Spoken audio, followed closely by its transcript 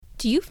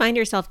Do you find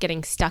yourself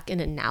getting stuck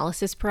in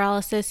analysis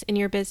paralysis in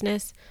your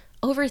business,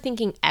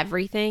 overthinking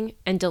everything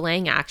and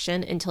delaying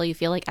action until you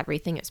feel like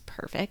everything is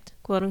perfect,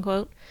 quote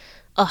unquote?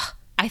 Ugh,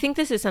 I think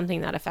this is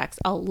something that affects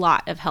a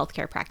lot of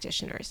healthcare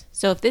practitioners.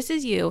 So if this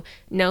is you,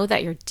 know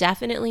that you're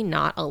definitely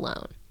not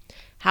alone.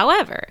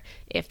 However,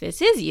 if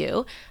this is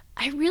you,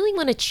 I really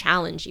want to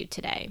challenge you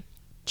today.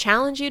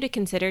 Challenge you to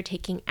consider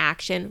taking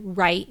action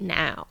right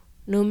now,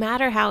 no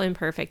matter how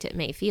imperfect it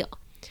may feel.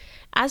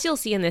 As you'll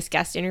see in this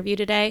guest interview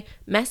today,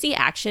 messy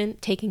action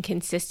taken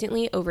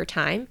consistently over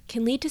time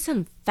can lead to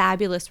some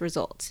fabulous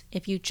results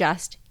if you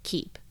just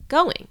keep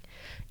going.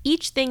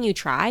 Each thing you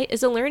try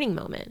is a learning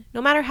moment,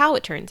 no matter how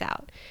it turns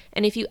out.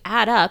 And if you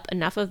add up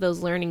enough of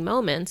those learning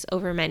moments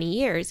over many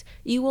years,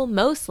 you will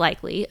most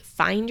likely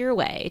find your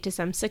way to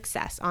some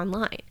success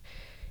online.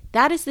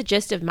 That is the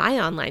gist of my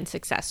online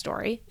success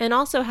story, and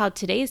also how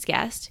today's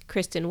guest,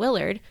 Kristin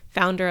Willard,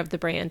 founder of the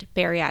brand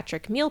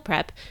Bariatric Meal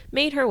Prep,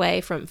 made her way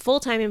from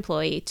full-time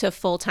employee to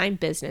full-time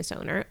business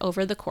owner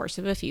over the course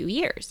of a few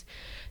years.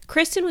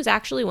 Kristin was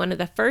actually one of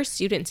the first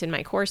students in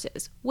my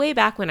courses, way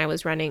back when I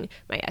was running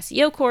my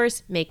SEO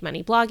course, Make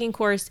Money blogging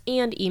course,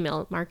 and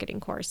email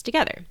marketing course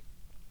together.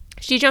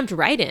 She jumped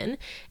right in,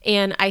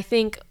 and I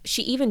think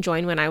she even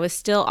joined when I was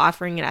still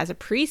offering it as a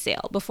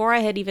pre-sale before I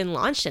had even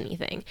launched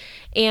anything.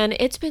 And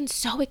it's been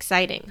so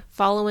exciting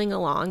following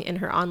along in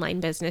her online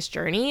business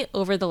journey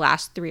over the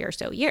last 3 or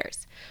so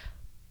years.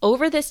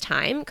 Over this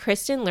time,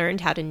 Kristin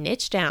learned how to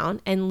niche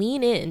down and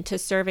lean in to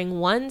serving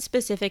one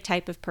specific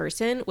type of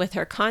person with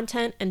her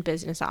content and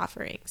business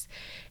offerings.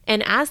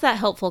 And as that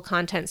helpful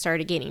content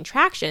started gaining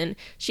traction,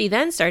 she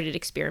then started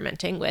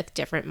experimenting with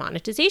different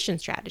monetization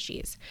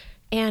strategies.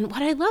 And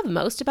what I love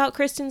most about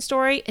Kristin's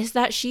story is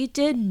that she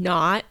did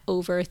not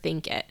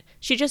overthink it.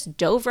 She just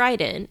dove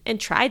right in and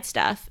tried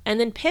stuff and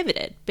then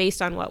pivoted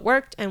based on what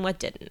worked and what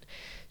didn't.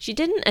 She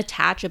didn't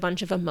attach a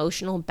bunch of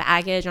emotional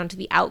baggage onto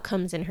the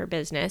outcomes in her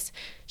business.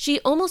 She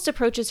almost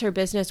approaches her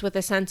business with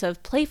a sense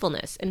of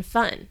playfulness and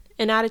fun,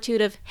 an attitude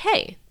of,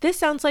 hey, this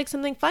sounds like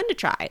something fun to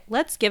try.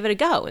 Let's give it a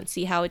go and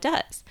see how it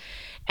does.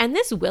 And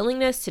this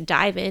willingness to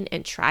dive in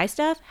and try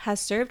stuff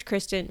has served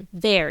Kristin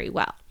very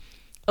well.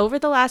 Over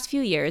the last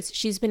few years,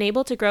 she's been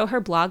able to grow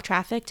her blog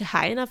traffic to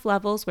high enough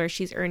levels where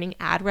she's earning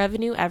ad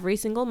revenue every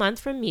single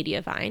month from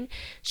Mediavine.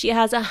 She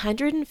has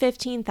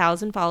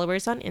 115,000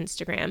 followers on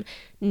Instagram,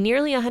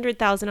 nearly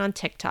 100,000 on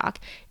TikTok,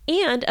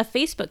 and a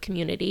Facebook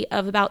community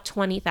of about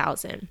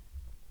 20,000.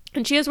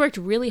 And she has worked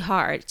really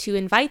hard to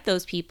invite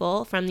those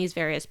people from these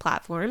various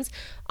platforms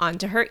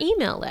onto her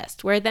email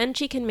list, where then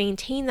she can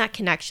maintain that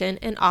connection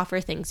and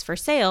offer things for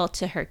sale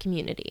to her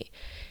community.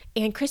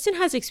 And Kristin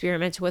has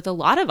experimented with a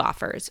lot of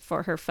offers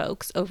for her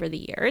folks over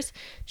the years.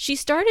 She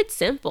started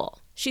simple.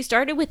 She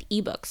started with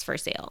ebooks for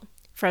sale.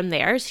 From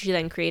there, she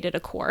then created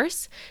a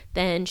course.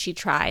 Then she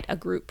tried a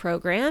group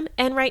program.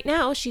 And right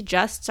now, she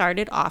just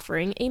started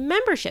offering a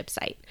membership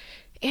site.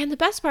 And the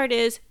best part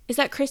is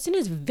that Kristin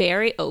is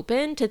very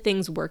open to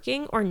things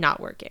working or not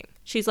working.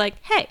 She's like,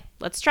 hey,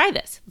 let's try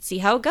this. Let's see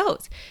how it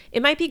goes.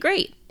 It might be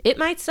great. It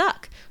might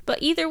suck.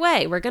 But either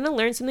way, we're going to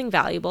learn something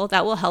valuable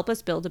that will help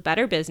us build a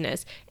better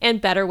business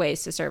and better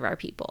ways to serve our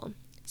people.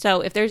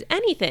 So if there's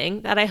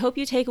anything that I hope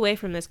you take away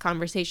from this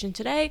conversation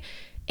today,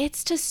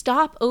 it's to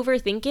stop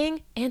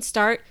overthinking and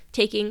start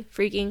taking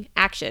freaking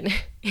action.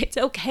 It's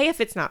okay if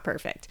it's not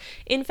perfect.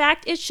 In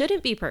fact, it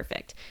shouldn't be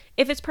perfect.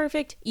 If it's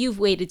perfect, you've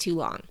waited too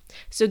long.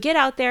 So get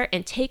out there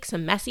and take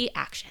some messy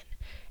action.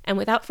 And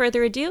without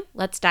further ado,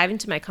 let's dive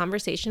into my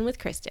conversation with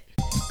Kristin.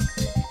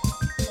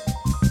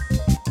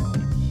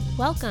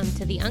 Welcome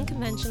to the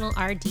Unconventional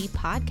RD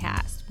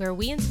podcast, where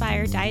we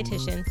inspire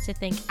dietitians to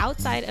think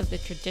outside of the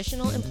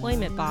traditional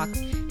employment box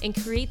and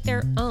create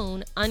their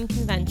own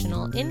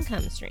unconventional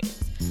income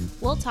streams.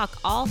 We'll talk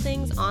all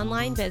things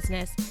online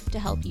business to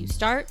help you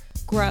start,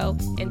 grow,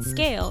 and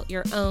scale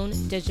your own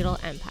digital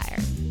empire.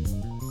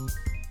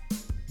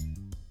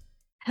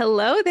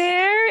 Hello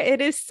there.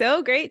 It is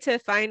so great to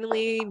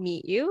finally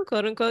meet you,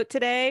 quote unquote,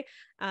 today.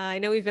 I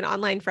know we've been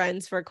online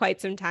friends for quite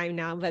some time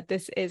now, but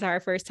this is our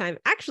first time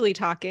actually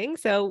talking.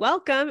 So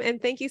welcome. And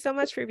thank you so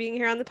much for being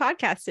here on the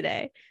podcast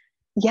today.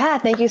 Yeah,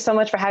 thank you so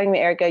much for having me,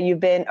 Erica.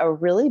 You've been a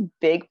really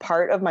big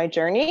part of my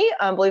journey.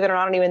 Believe it or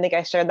not, I don't even think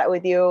I shared that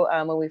with you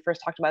when we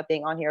first talked about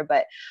being on here.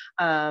 But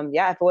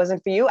yeah, if it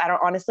wasn't for you, I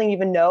don't honestly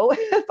even know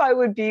if I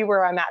would be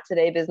where I'm at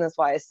today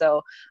business-wise.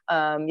 So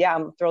yeah,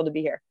 I'm thrilled to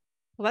be here.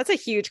 Well, that's a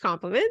huge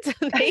compliment.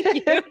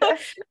 Thank you.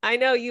 I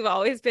know you've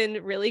always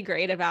been really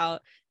great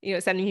about,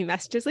 sending me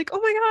messages like, oh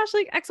my gosh,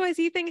 like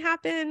XYZ thing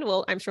happened.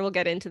 Well, I'm sure we'll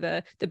get into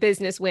the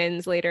business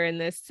wins later in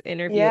this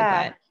interview.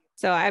 Yeah. But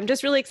so I'm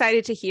just really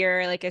excited to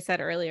hear, like I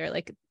said earlier,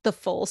 like the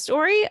full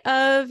story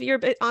of your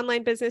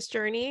online business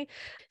journey.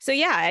 So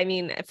yeah, I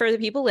mean, for the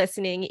people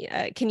listening,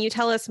 can you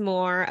tell us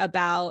more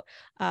about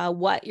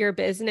what your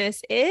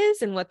business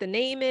is and what the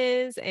name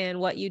is and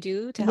what you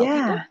do to help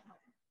people?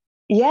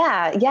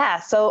 Yeah.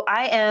 So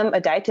I am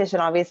a dietitian,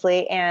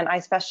 obviously, and I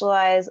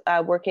specialize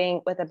working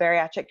with a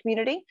bariatric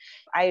community.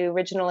 I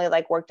originally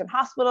worked in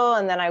hospital,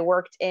 and then I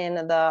worked in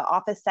the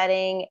office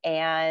setting.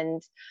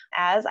 And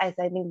as I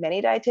think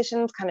many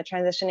dietitians kind of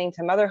transitioning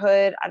to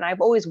motherhood, and I've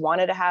always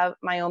wanted to have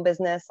my own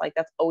business.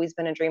 That's always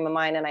been a dream of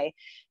mine. And I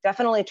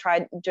definitely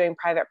tried doing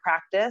private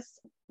practice,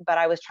 but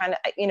I was trying to,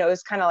 it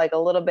was kind of a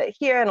little bit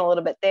here and a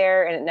little bit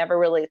there, and it never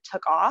really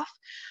took off.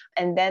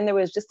 And then there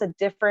was just a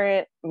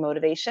different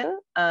motivation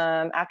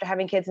after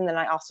having kids. And then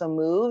I also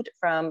moved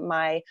from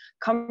my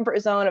comfort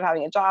zone of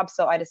having a job.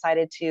 So I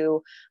decided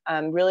to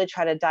really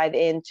try to dive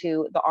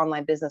into the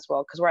online business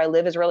world, because where I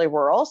live is really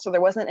rural. So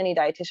there wasn't any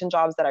dietitian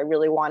jobs that I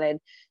really wanted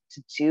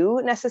to do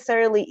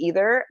necessarily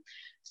either.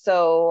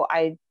 So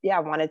I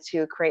wanted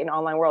to create an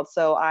online world.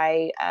 So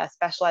I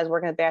specialize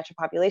working with the bariatric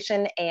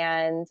population,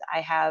 and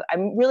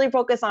I'm really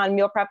focused on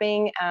meal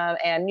prepping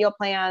and meal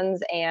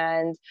plans,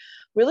 and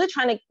really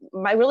trying to,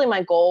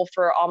 my goal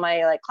for all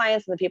my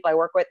clients and the people I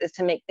work with is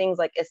to make things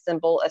as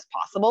simple as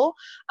possible.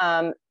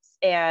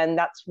 And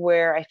that's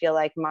where I feel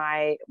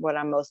what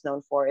I'm most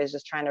known for is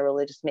just trying to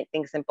really just make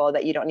things simple,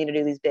 that you don't need to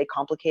do these big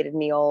complicated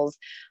meals.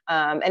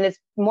 And it's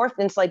morphed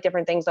into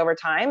different things over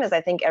time, as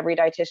I think every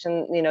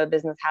dietitian,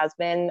 business has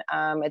been.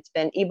 It's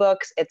been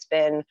ebooks, it's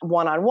been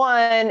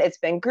one-on-one, it's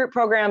been group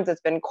programs, it's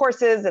been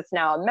courses, it's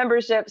now a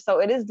membership. So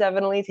it is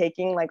definitely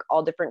taking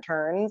all different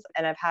turns,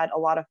 and I've had a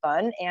lot of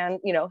fun and,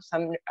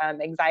 some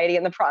anxiety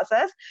in the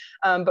process.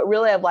 But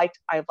really I've liked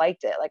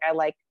it. I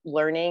like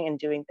learning and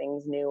doing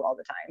things new all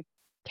the time.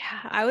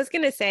 Yeah, I was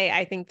going to say,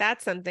 I think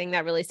that's something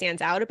that really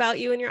stands out about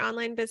you in your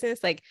online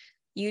business.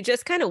 You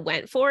just kind of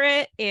went for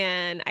it.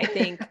 And I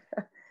think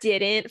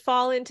didn't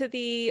fall into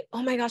the,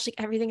 oh my gosh,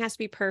 everything has to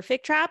be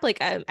perfect trap.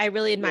 I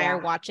really admire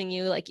watching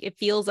you. It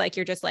feels like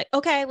you're just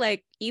okay,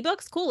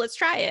 ebooks, cool, let's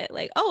try it.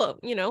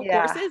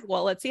 Courses,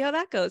 well, let's see how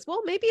that goes.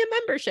 Well, maybe a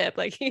membership.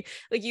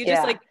 You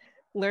just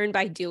learn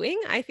by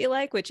doing, I feel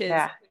which is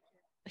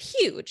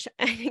huge.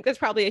 I think that's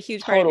probably a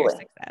huge part of your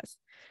success.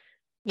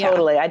 Yeah.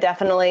 Totally.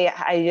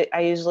 I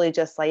usually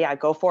just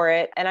go for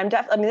it. And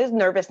there's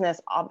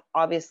nervousness,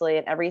 obviously,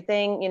 and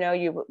everything,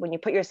 when you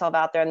put yourself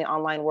out there in the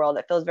online world,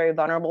 it feels very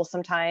vulnerable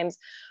sometimes.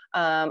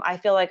 I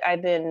feel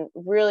I've been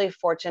really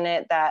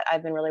fortunate that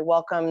I've been really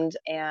welcomed,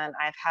 and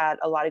I've had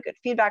a lot of good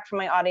feedback from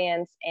my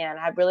audience, and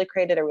I've really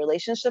created a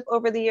relationship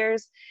over the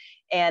years.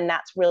 And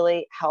that's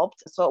really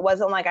helped. So it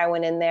wasn't I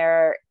went in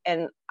there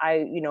and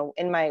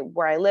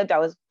where I lived, I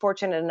was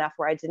fortunate enough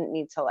where I didn't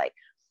need to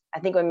I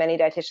think when many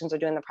dietitians are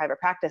doing the private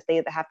practice,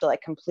 they have to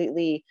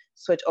completely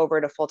switch over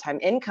to full-time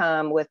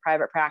income with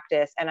private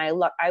practice. And I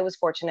was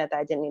fortunate that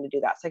I didn't need to do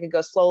that. So I could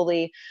go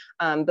slowly,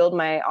 build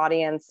my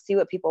audience, see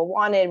what people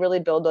wanted, really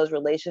build those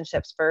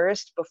relationships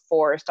first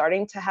before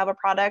starting to have a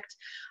product.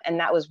 And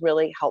that was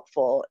really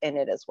helpful in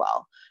it as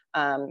well.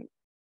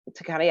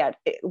 To kind of,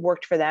 it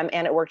worked for them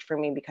and it worked for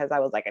me, because I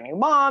was a new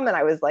mom, and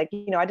I was I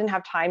didn't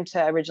have time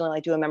to originally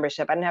do a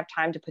membership. I didn't have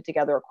time to put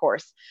together a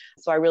course.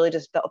 So I really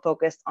just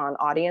focused on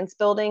audience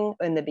building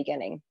in the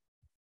beginning.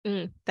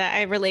 That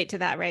I relate to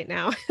that right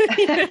now.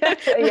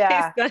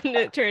 Yeah. My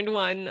son turned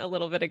 1 a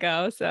little bit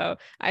ago. So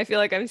I feel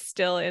I'm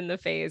still in the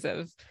phase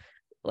of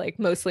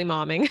mostly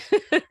momming.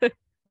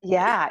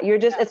 Yeah,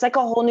 it's a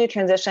whole new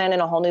transition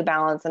and a whole new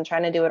balance, and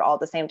trying to do it all at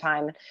the same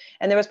time.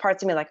 And there was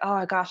parts of me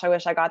oh gosh, I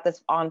wish I got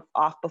this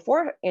off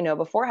before,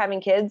 before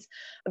having kids.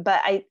 But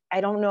I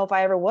don't know if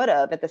I ever would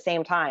have at the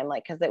same time,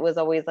 because it was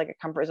always a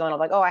comfort zone of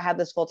oh, I have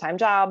this full-time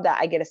job that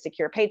I get a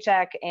secure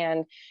paycheck.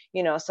 And,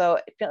 so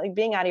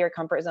being out of your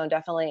comfort zone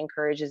definitely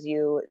encourages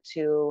you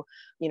to,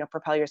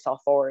 propel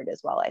yourself forward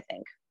as well, I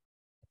think.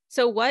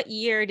 So what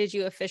year did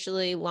you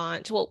officially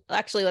launch? Well,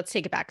 actually, let's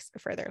take it back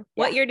further.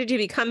 What year did you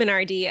become an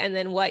RD? And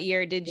then what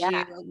year did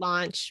you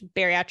launch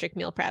Bariatric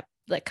Meal Prep,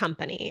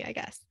 company, I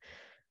guess?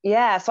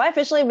 Yeah, so I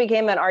officially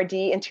became an RD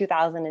in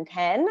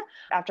 2010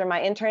 after my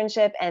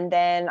internship. And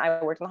then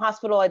I worked in the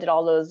hospital. I did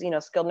all those,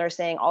 skilled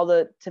nursing, all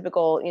the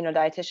typical,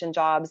 dietitian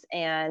jobs,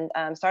 and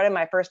started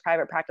my first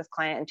private practice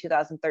client in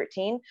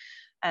 2013.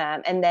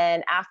 And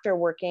then after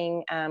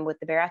working with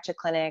the bariatric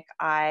clinic,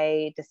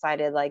 I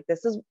decided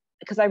this is,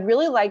 because I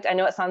really I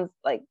know it sounds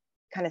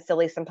kind of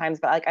silly sometimes,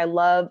 but I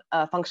love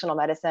functional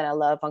medicine. I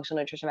love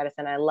functional nutrition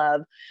medicine. I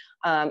love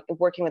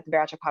working with the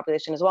bariatric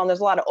population as well. And there's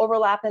a lot of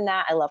overlap in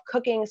that. I love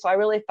cooking. So I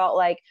really felt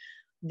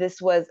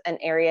this was an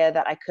area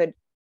that I could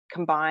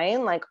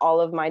combine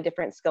all of my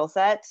different skill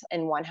sets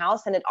in one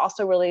house. And it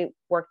also really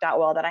worked out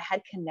well that I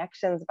had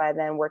connections by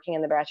then working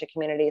in the bariatric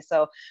community.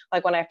 So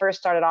when I first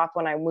started off,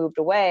 when I moved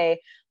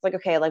away, it's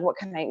okay, what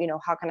can I,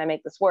 how can I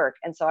make this work?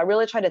 And so I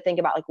really tried to think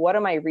about what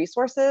are my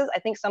resources? I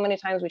think so many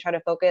times we try to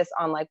focus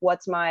on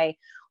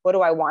what do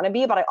I want to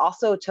be? But I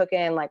also took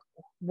in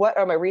what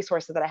are my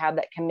resources that I have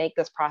that can make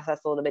this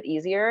process a little bit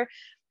easier.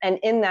 And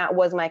in that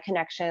was my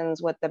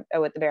connections with the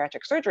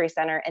bariatric surgery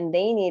center. And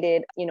they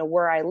needed,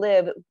 where I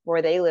live,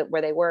 where they live,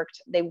 where they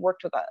worked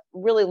with a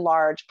really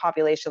large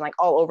population, like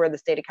all over the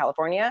state of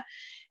California.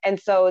 And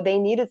so they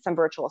needed some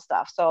virtual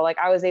stuff. So like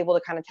I was able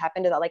to kind of tap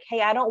into that, like, hey,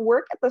 I don't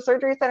work at the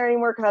surgery center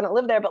anymore because I don't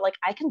live there, but like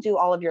I can do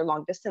all of your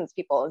long distance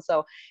people. And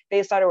so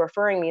they started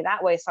referring me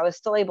that way. So I was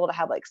still able to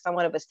have like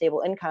somewhat of a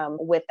stable income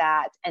with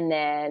that and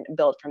then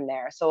build from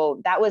there.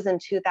 So that was in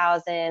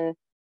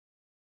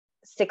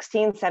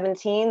 2016,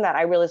 17 that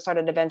I really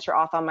started to venture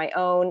off on my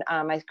own.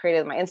 I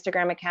created my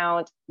Instagram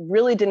account,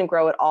 really didn't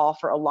grow at all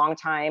for a long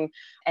time.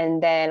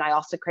 And then I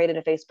also created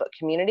a Facebook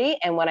community.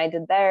 And when I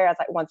did there, I was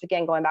like, once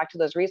again, going back to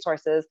those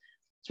resources,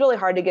 it's really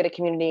hard to get a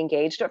community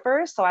engaged at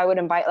first. So I would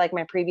invite like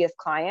my previous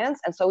clients.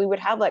 And so we would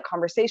have like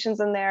conversations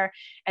in there.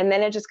 And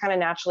then it just kind of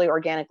naturally,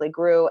 organically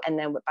grew. And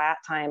then by that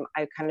time,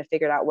 I kind of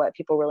figured out what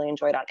people really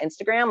enjoyed on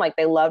Instagram. Like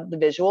they loved the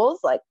visuals,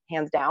 like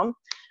hands down.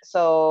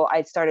 So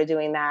I started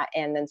doing that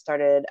and then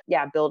started,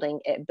 building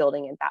it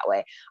that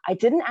way. I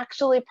didn't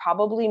actually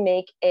probably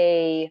make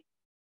my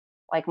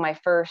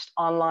first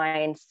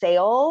online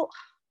sale,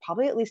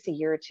 probably at least a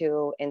year or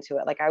two into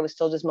it. Like I was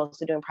still just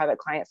mostly doing private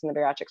clients in the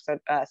bariatric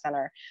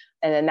center.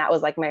 And then that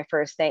was like my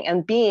first thing.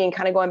 And being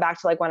kind of going back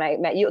to like when I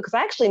met you, because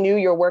I actually knew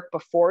your work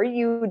before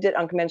you did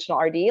unconventional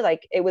RD.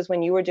 Like it was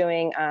when you were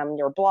doing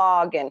your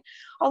blog, and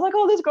I was like,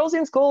 oh, this girl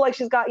seems cool. Like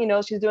she's got,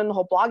 she's doing the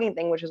whole blogging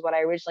thing, which is what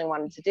I originally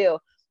wanted to do.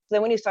 So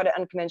then when you started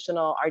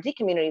unconventional RD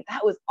community,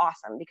 that was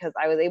awesome because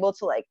I was able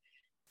to like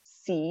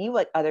see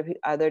what other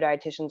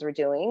dietitians were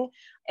doing.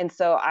 And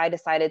so I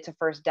decided to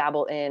first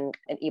dabble in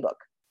an ebook.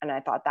 And I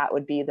thought that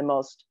would be the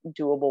most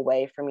doable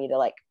way for me to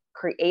like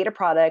create a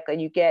product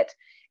that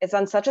it's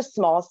on such a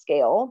small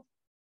scale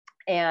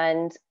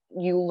and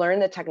you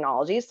learn the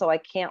technology. So I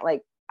can't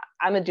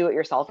I'm a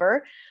do-it-yourselfer.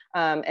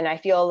 And I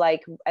feel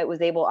like I was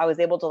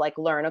able to like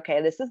learn,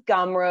 okay, this is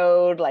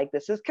Gumroad, like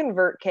this is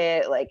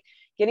ConvertKit, like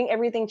getting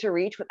everything to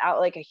reach without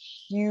like a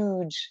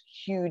huge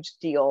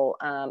deal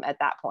at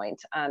that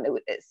point.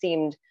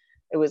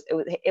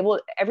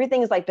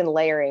 Everything has like been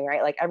layering,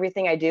 right? Like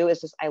everything I do is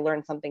just, I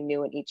learn something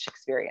new in each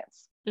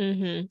experience.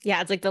 Mm-hmm.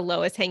 Yeah. It's like the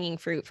lowest hanging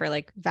fruit for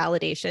like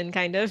validation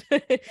kind of.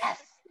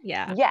 Yes.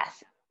 Yeah.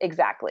 Yes,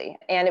 exactly.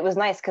 And it was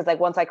nice because like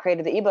once I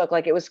created the ebook,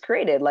 like it was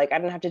created, like I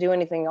didn't have to do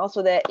anything else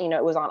with it.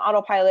 It was on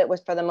autopilot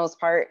was for the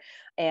most part.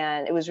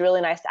 And it was really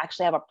nice to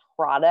actually have a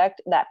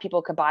product that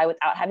people could buy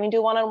without having to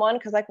do one-on-one.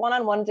 Cause like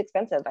one-on-one is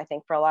expensive, I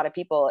think, for a lot of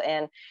people.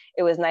 And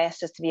it was nice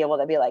just to be able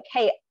to be like,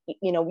 hey,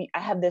 I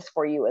have this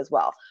for you as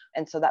well.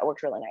 And so that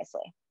worked really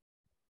nicely.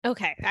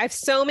 Okay. I have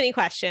so many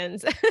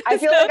questions. I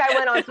feel like I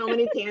went on so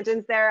many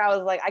tangents there. I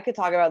was like, I could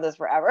talk about this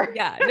forever.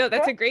 Yeah, no,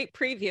 that's a great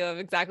preview of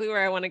exactly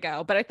where I want to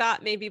go. But I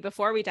thought maybe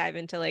before we dive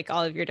into like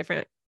all of your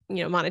different,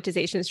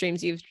 monetization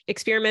streams you've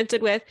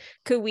experimented with,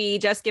 could we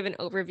just give an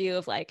overview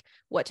of like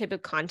what type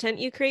of content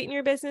you create in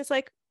your business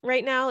like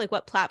right now? Like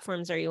what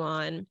platforms are you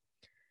on?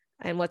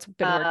 And what's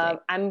been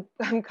working?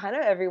 I'm kind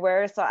of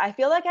everywhere. So I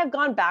feel like I've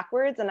gone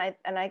backwards and I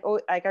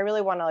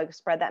really want to like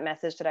spread that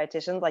message to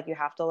dietitians. Like you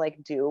have to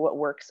like do what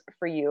works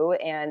for you.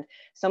 And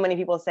so many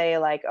people say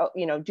like, oh,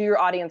 do your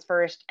audience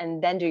first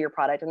and then do your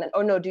product. And then,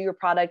 oh no, do your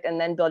product and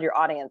then build your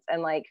audience.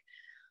 And like,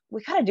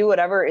 we kind of do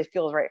whatever it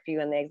feels right for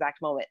you in the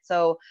exact moment.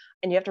 So,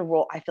 and you have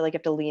to I feel like you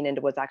have to lean into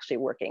what's actually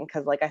working.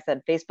 Cause like I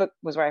said, Facebook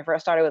was where I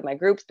first started with my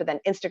groups, but then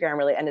Instagram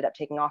really ended up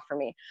taking off for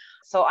me.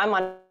 So I'm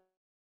on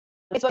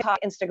Facebook,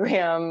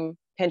 Instagram,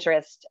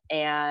 Pinterest,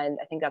 and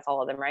I think that's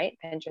all of them, right?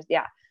 Pinterest,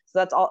 yeah. So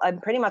that's all.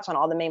 I'm pretty much on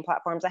all the main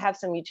platforms. I have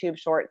some YouTube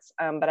shorts,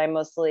 but I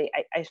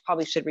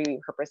probably should be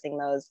repurposing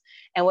those.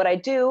 And what I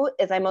do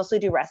is I mostly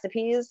do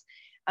recipes,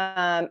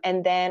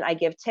 and then I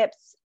give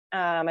tips.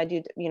 I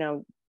do,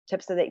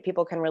 tips that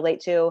people can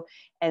relate to,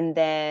 and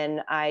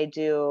then I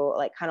do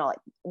like kind of like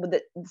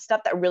the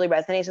stuff that really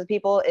resonates with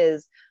people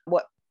is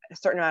what a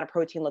certain amount of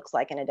protein looks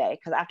like in a day.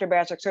 Because after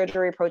bariatric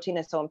surgery, protein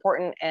is so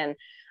important, and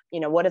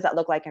what does that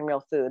look like in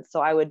real food?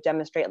 So I would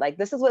demonstrate like,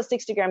 this is what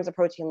 60 grams of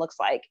protein looks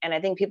like. And I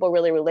think people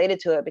really related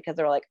to it because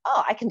they're like,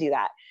 oh, I can do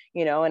that,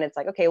 and it's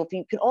like, okay, well, if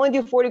you can only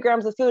do 40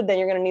 grams of food, then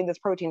you're going to need this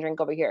protein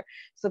drink over here.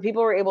 So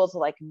people were able to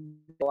like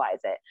visualize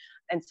it.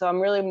 And so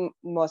I'm really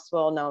most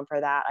well known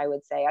for that, I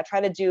would say. I try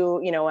to do,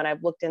 when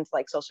I've looked into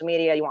like social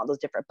media, you want those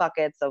different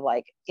buckets of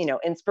like,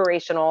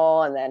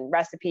 inspirational and then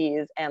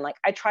recipes. And like,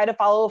 I try to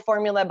follow a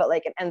formula, but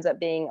like it ends up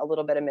being a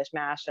little bit of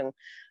mishmash and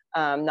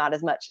not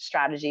as much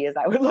strategy as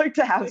I would like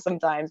to have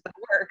sometimes, but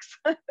it works.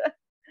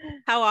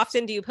 How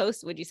often do you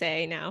post, would you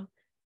say now?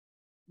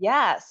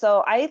 Yeah.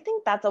 So I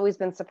think that's always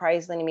been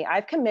surprising to me.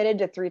 I've committed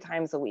to 3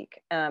 times a week.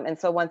 And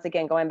so once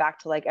again, going back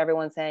to like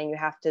everyone saying you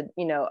have to,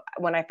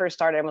 when I first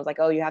started, I was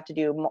like, oh, you have to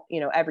do,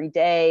 every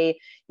day,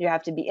 you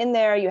have to be in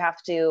there. You have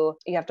to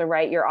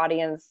write your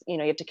audience, you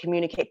have to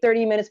communicate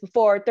 30 minutes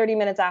before, 30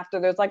 minutes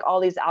after. There's like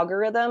all these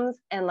algorithms.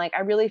 And like,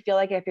 I really feel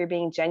like if you're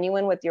being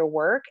genuine with your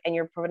work and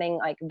you're putting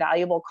like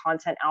valuable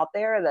content out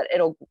there, that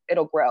it'll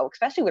grow,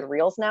 especially with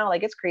Reels now.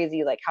 Like it's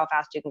crazy, like how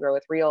fast you can grow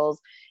with Reels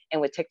and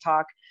with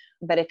TikTok.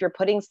 But if you're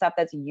putting stuff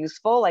that's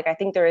useful, like I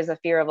think there is a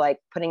fear of like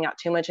putting out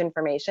too much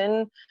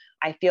information.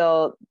 I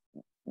feel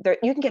there,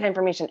 you can get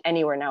information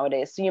anywhere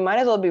nowadays. So you might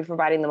as well be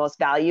providing the most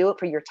value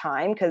for your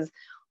time, because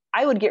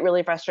I would get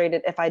really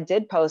frustrated if I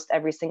did post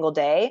every single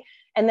day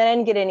and then I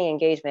didn't get any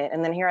engagement.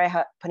 And then here I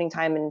have putting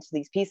time into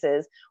these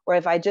pieces, where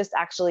if I just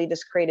actually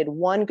just created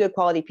one good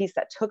quality piece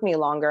that took me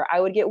longer, I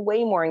would get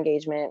way more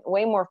engagement,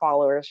 way more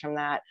followers from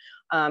that,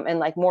 and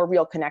like more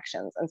real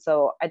connections. And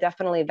so I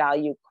definitely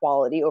value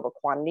quality over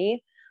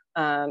quantity.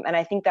 And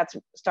I think that's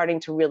starting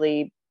to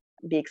really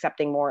be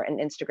accepting more in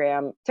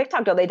Instagram.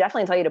 TikTok, though, they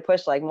definitely tell you to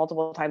push like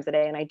multiple times a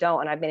day, and I don't.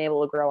 And I've been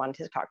able to grow on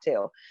TikTok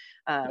too.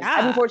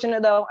 I've been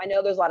fortunate though. I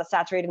know there's a lot of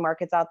saturated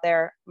markets out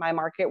there. My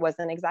market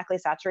wasn't exactly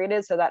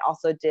saturated, so that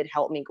also did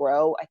help me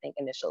grow, I think,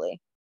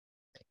 initially.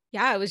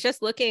 Yeah, I was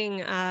just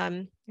looking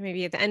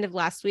maybe at the end of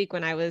last week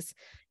when I was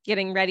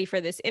getting ready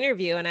for this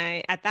interview. And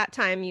at that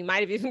time, you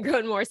might have even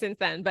grown more since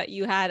then, but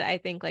you had, I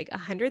think, like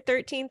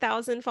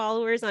 113,000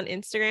 followers on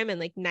Instagram and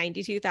like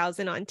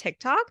 92,000 on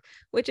TikTok,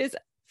 which is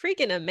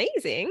freaking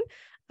amazing.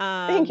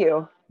 Thank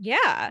you.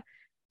 Yeah.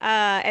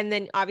 And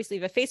then obviously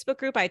the Facebook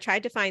group, I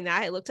tried to find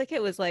that. It looked like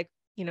it was like,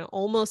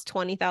 almost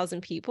 20,000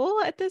 people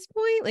at this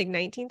point, like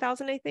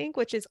 19,000, I think,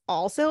 which is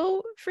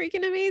also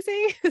freaking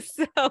amazing.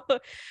 So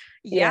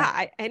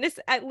yeah. And it's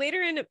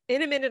later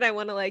in a minute, I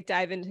want to like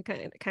dive into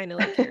kind of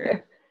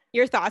like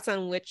your thoughts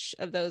on which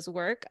of those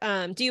work.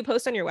 Do you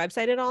post on your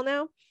website at all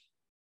now?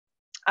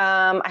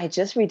 I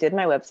just redid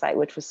my website,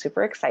 which was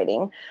super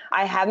exciting.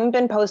 I haven't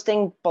been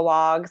posting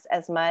blogs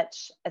as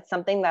much. It's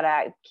something that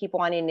I keep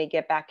wanting to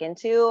get back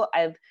into.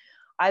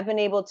 I've been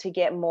able to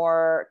get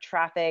more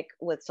traffic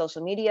with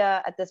social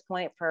media at this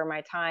point for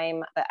my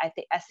time. But I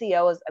think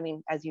SEO is, I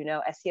mean, as you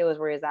know, SEO is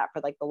where it's at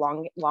for like the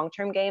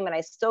long-term game. And I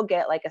still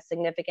get like a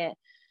significant,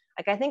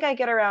 like I think I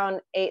get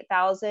around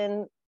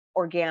 8,000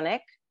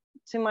 organic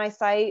to my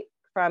site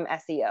from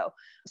SEO.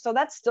 So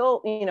that's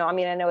still, I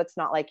mean, I know it's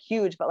not like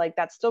huge, but like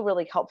that's still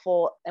really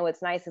helpful. And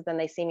what's nice is then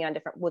they see me on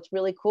what's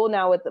really cool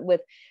now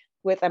with,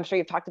 I'm sure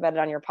you've talked about it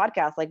on your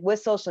podcast, like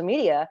with social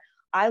media,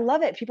 I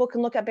love it. People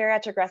can look at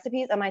bariatric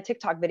recipes and my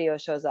TikTok video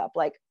shows up.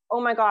 Like,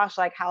 oh my gosh,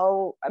 like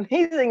how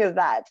amazing is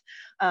that?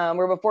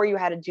 Where before you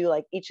had to do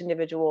like each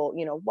individual,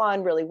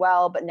 one really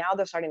well, but now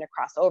they're starting to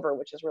cross over,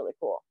 which is really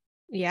cool.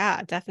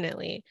 Yeah,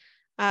 definitely.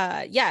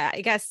 Yeah, I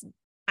guess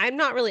I'm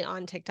not really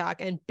on TikTok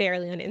and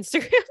barely on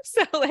Instagram.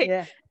 So like,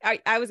 yeah.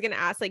 I was going to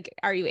ask, like,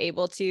 are you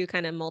able to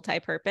kind of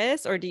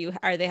multi-purpose, or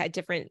are they had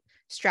different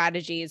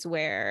strategies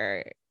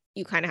where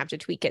you kind of have to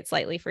tweak it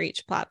slightly for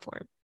each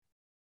platform?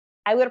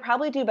 I would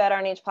probably do better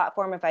on each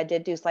platform if I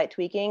did do slight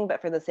tweaking,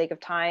 but for the sake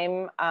of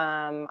time,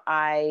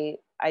 I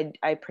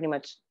pretty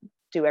much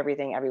do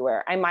everything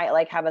everywhere. I might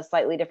like have a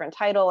slightly different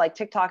title. Like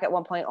TikTok at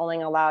one point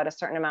only allowed a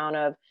certain amount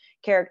of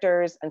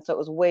characters, and so it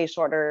was way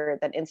shorter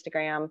than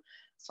Instagram.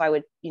 So I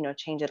would,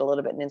 change it a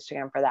little bit in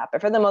Instagram for that.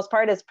 But for the most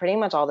part, it's pretty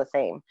much all the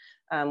same,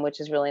 which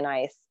is really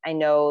nice. I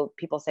know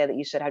people say that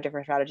you should have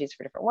different strategies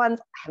for different ones.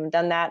 I haven't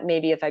done that.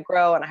 Maybe if I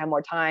grow and I have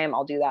more time,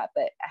 I'll do that,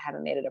 but I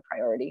haven't made it a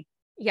priority.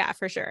 Yeah,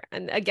 for sure.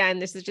 And again,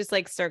 this is just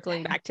like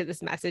circling back to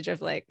this message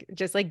of like,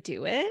 just like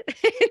do it,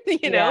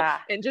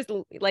 and just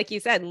like you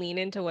said, lean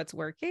into what's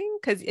working.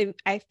 Cause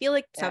I feel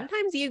like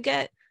sometimes you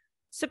get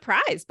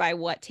surprised by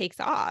what takes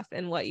off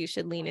and what you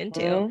should lean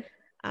into.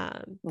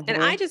 And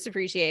I just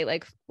appreciate,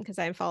 like, because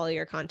I follow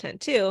your content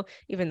too,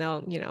 even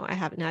though, I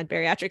haven't had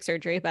bariatric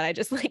surgery, but I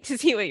just like to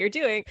see what you're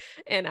doing.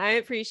 And I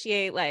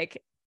appreciate,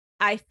 like,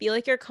 I feel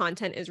like your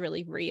content is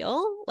really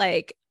real.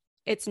 Like,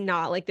 it's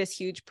not like this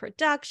huge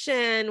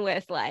production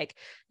with like,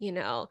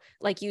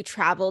 like you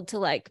traveled to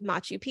like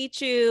Machu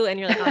Picchu and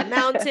you're like on a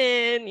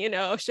mountain,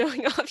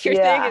 showing off your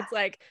thing. It's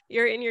like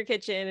you're in your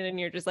kitchen and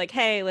you're just like,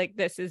 hey, like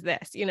this is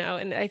this,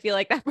 and I feel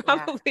like that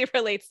probably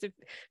relates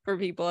for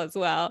people as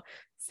well.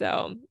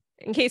 So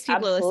in case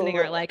people are listening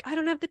are like, I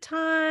don't have the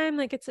time,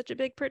 like it's such a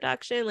big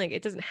production, like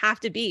it doesn't have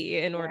to be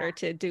in order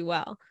to do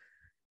well.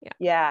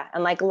 Yeah.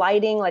 And like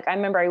lighting, like I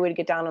remember I would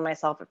get down on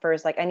myself at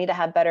first, like I need to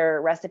have better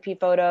recipe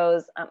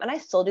photos. And I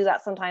still do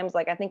that sometimes.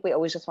 Like, I think we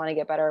always just want to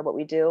get better at what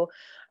we do.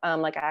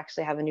 Like I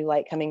actually have a new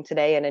light coming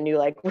today and a new,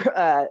 like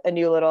a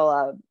new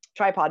little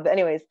tripod, but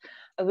anyways,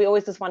 we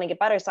always just want to get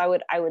better. So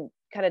I would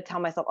kind of tell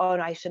myself, oh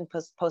no, I shouldn't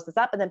post this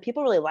up. And then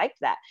people really liked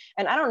that.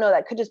 And I don't know,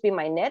 that could just be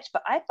my niche,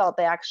 but I felt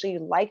they actually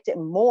liked it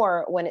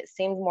more when it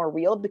seemed more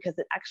real, because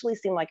it actually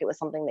seemed like it was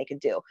something they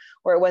could do,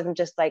 where it wasn't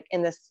just like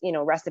in this,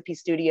 recipe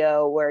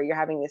studio where you're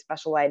having this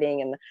special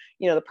lighting and,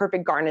 the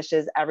perfect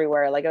garnishes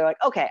everywhere. Like, I'm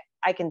like, okay,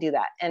 I can do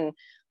that. And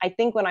I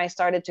think when I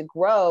started to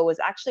grow was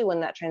actually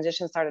when that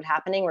transition started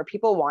happening, where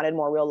people wanted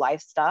more real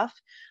life stuff.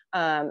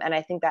 And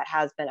I think that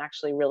has been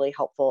actually really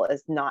helpful,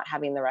 is not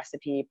having the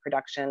recipe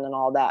production and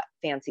all that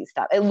fancy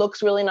stuff. It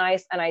looks really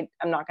nice. And I'm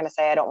not going to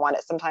say I don't want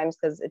it sometimes,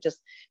 because it just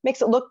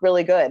makes it look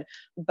really good,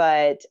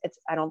 but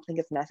I don't think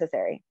it's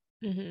necessary.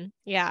 Mm-hmm.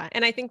 Yeah.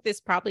 And I think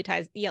this probably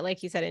ties,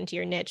 like you said, into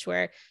your niche,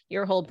 where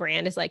your whole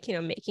brand is like,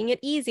 making it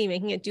easy,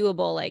 making it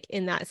doable. Like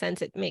in that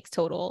sense, it makes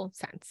total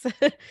sense.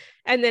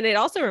 And then it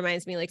also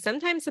reminds me, like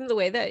sometimes some of the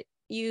way that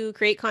you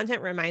create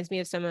content reminds me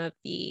of some of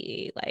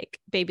the like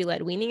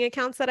baby-led weaning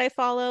accounts that I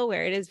follow,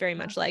 where it is very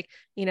much like,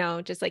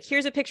 just like,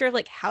 here's a picture of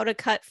like how to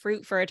cut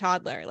fruit for a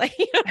toddler. Like,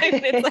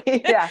 it's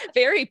like Yeah.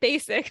 very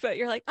basic, but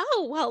you're like,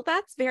 oh, well,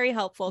 that's very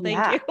helpful.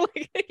 Thank you.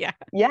 Yeah.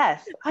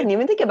 Yes. I didn't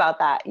even think about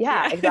that.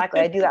 Yeah, exactly.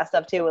 I do that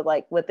stuff too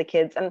with the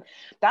kids. And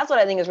that's what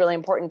I think is really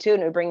important too.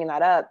 And bringing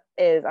that up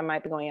is, I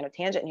might be going on a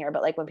tangent here,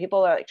 but like when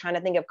people are like trying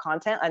to think of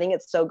content, I think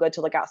it's so good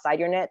to look outside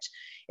your niche.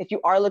 If you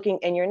are looking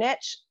in your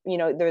niche,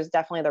 there's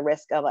definitely the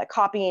risk of like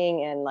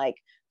copying and like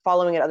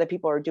following what other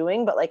people are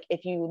doing. But like,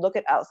 if you look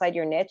at outside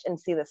your niche and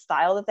see the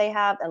style that they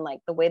have and like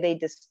the way they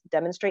just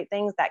demonstrate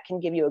things, that can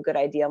give you a good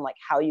idea on like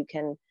how you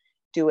can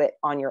do it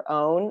on your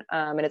own.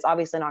 And it's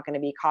obviously not going to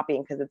be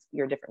copying because it's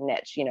your different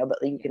niche, but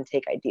you can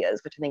take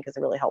ideas, which I think is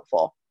really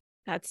helpful.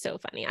 That's so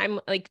funny. I'm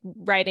like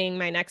writing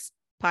my next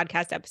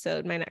podcast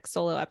episode, my next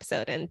solo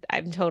episode, and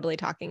I'm totally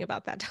talking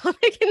about that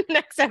topic in the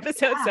next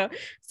episode. Yeah.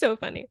 So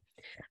funny.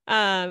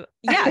 So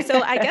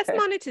I guess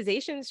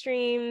monetization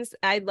streams,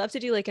 I'd love to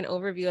do like an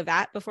overview of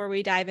that before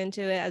we dive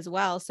into it as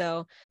well.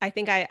 So I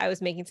think I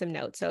was making some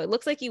notes. So it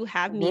looks like you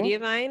have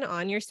Mediavine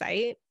on your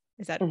site.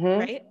 Is that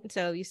right?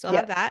 So you still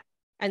have that.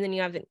 And then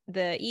you have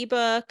the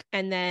ebook.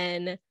 And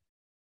then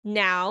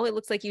now it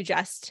looks like you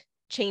just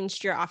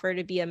changed your offer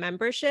to be a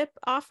membership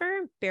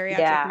offer,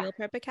 Bariatric Meal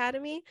Prep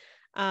Academy.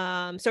 So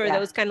are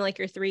those kind of like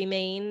your three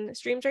main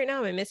streams right now?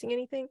 Am I missing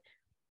anything?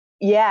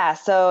 Yeah.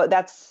 So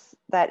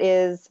that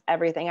is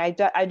everything. I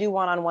do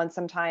one-on-one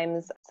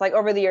sometimes. It's like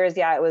over the years,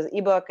 it was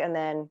ebook. And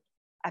then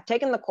I've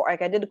taken the course,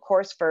 like I did a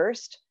course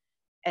first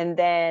and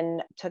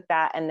then took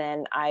that. And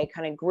then I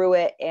kind of grew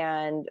it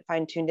and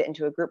fine-tuned it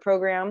into a group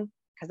program,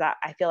 because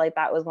I feel like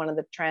that was one of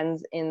the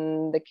trends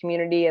in the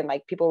community and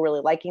like people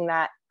really liking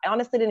that. I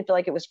honestly didn't feel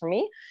like it was for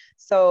me.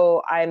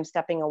 So I'm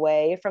stepping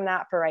away from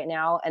that for right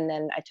now. And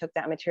then I took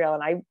that material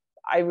and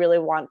I really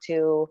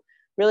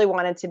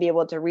wanted to be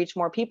able to reach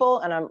more people.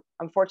 And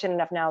I'm fortunate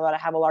enough now that I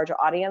have a larger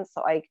audience.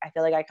 So I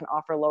feel like I can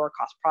offer lower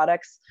cost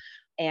products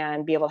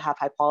and be able to have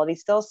high quality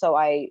still. So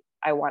I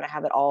want to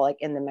have it all like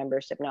in the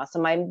membership now.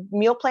 So my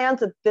meal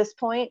plans at this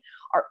point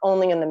are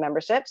only in the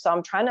membership. So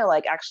I'm trying to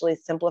like actually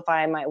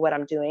simplify what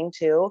I'm doing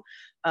too,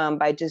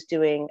 by just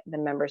doing the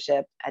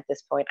membership at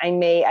this point. I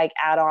may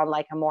add on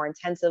like a more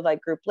intensive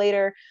like group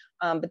later,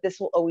 but this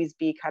will always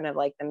be kind of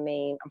like the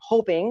main, I'm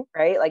hoping,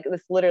 right? Like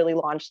this literally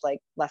launched like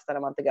less than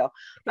a month ago.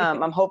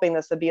 I'm hoping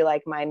this would be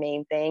like my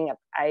main thing.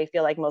 I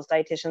feel like most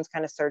dietitians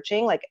kind of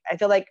searching, like I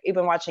feel like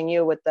even watching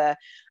you with the,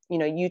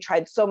 you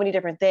tried so many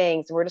different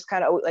things. We're just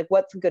kind of like,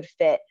 what's a good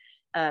fit?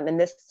 And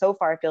this so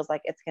far feels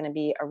like it's going to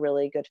be a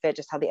really good fit,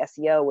 just how the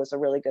SEO was a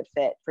really good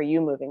fit for you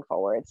moving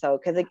forward. So,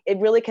 because it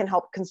really can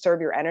help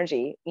conserve your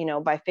energy,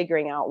 by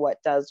figuring out what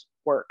does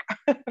work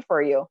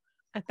for you.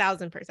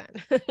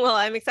 1,000%. Well,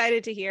 I'm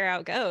excited to hear how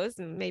it goes,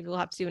 and maybe we'll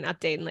have to do an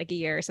update in like a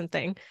year or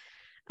something.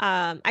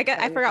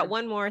 I forgot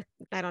one more.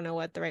 I don't know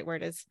what the right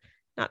word is.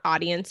 Not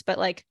audience, but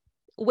like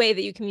way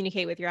that you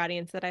communicate with your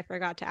audience that I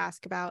forgot to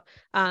ask about.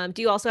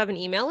 Do you also have an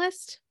email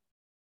list?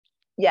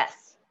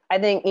 Yes. I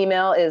think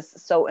email is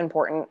so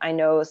important. I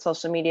know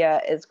social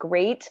media is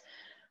great,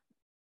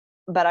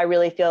 but I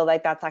really feel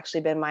like that's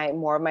actually been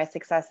more of my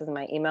success is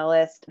my email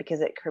list,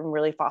 because it can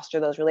really foster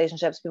those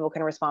relationships. People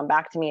can respond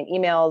back to me in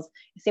emails.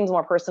 It seems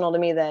more personal to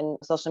me than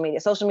social media.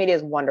 Social media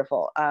is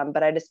wonderful.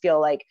 But I just feel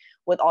like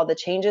with all the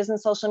changes in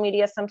social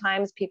media,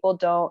 sometimes people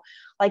don't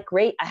like,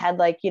 great, I had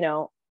like,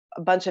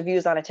 a bunch of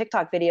views on a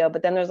TikTok video,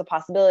 but then there's a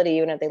possibility,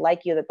 even if they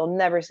like you, that they'll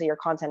never see your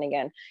content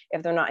again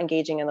if they're not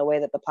engaging in the way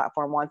that the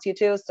platform wants you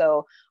to.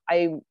 So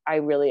I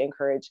really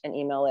encourage an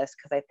email list,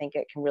 because I think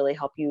it can really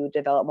help you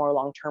develop more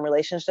long-term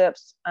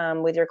relationships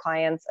with your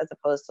clients, as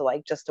opposed to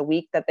like just a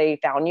week that they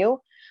found you.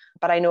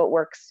 But I know it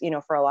works,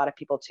 for a lot of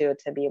people too,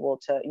 to be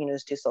able to,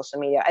 just do social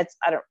media.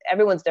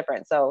 Everyone's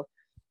different. So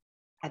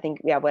I think,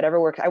 whatever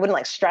works. I wouldn't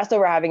like stress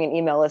over having an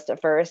email list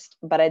at first,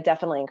 but I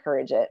definitely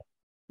encourage it.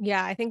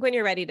 Yeah, I think when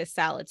you're ready to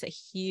sell, it's a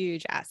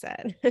huge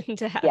asset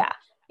to have. Yeah.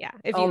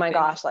 Oh my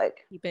gosh,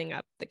 like keeping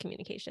up the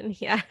communication.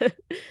 Yeah.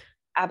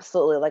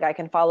 Absolutely. Like I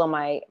can follow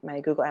my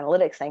Google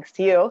Analytics thanks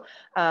to you,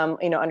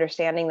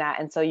 understanding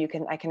that. And so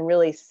I can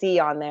really see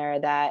on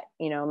there that,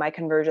 my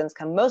conversions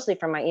come mostly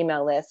from my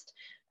email list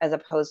as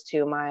opposed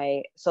to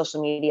my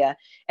social media.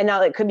 And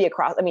now it could be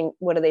across,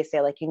 what do they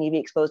say? Like you need to be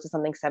exposed to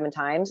something 7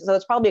 times. So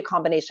it's probably a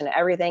combination of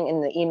everything,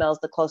 and the email is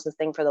the closest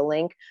thing for the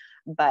link.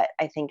 But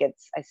I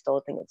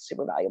still think it's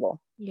super valuable.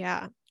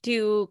 Yeah. Do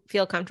you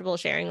feel comfortable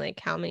sharing like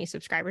how many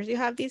subscribers you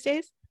have these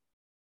days?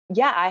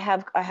 Yeah, I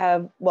have,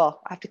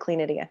 well, I have to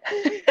clean it again.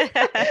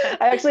 I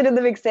actually did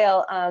the big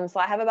sale. So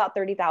I have about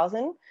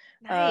 30,000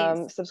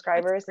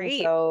 subscribers.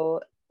 And so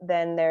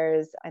then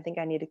I think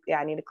I need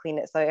to clean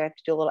it. So I have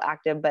to do a little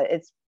active, but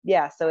it's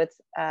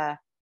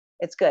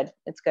good.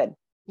 It's good.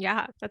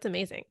 Yeah, that's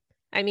amazing.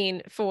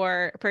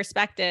 For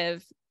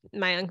perspective,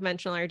 my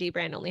unconventional RD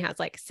brand only has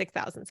like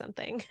 6,000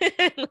 something.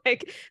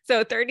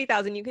 So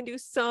 30,000, you can do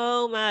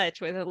so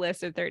much with a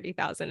list of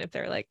 30,000 if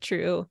they're like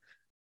true,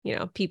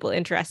 people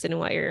interested in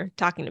what you're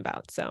talking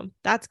about. So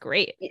that's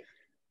great.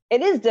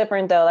 It is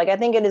different though. Like I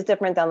think it is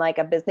different than like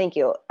a business. Thank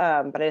you.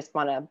 But I just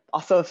want to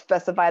also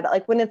specify that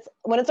like when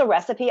it's a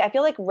recipe, I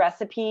feel like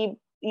recipe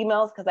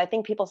emails, because I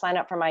think people sign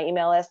up for my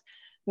email list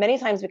many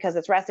times because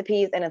it's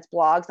recipes and it's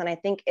blogs. And I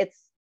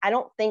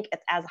don't think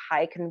it's as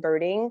high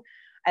converting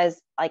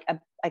as like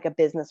a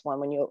business one.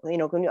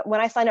 When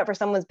I sign up for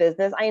someone's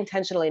business, I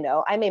intentionally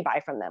know I may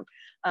buy from them.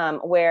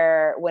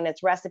 Where when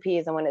it's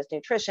recipes and when it's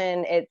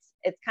nutrition,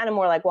 it's kind of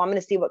more like, well, I'm going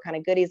to see what kind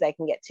of goodies I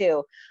can get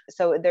too.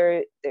 So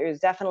there's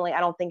definitely, I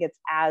don't think it's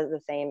as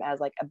the same as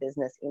like a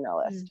business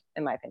email list,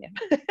 in my opinion.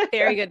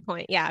 Very good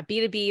point. Yeah.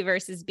 B2B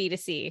versus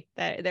B2C.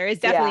 There is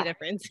definitely a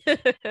difference.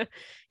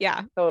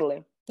 Yeah.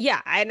 Totally.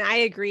 Yeah. And I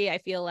agree. I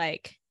feel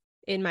like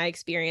in my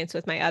experience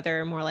with my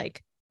other more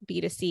like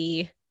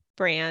B2C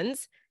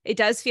brands, it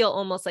does feel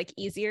almost like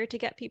easier to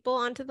get people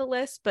onto the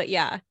list, but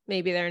yeah,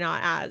 maybe they're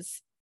not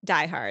as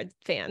diehard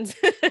fans,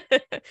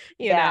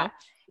 you know?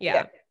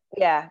 Yeah.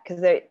 Yeah. Cause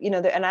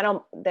and I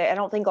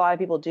don't think a lot of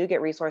people do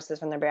get resources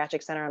from their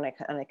bariatric center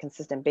on a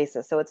consistent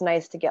basis. So it's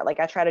nice to get, like,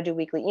 I try to do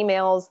weekly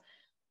emails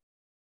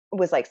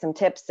with like some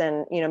tips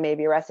and,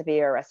 maybe a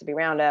recipe or a recipe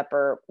roundup,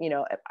 or,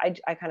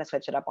 I kind of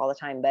switch it up all the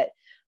time, but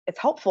it's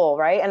helpful.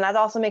 Right. And that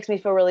also makes me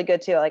feel really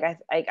good too. Like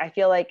I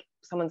feel like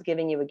someone's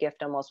giving you a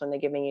gift almost when they're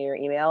giving you your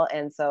email.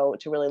 And so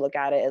to really look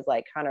at it as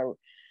like kind of,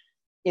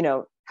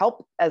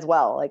 help as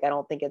well. Like, I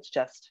don't think it's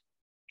just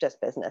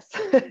business.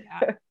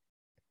 Yeah.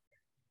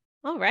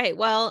 All right.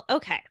 Well,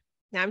 okay.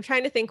 Now I'm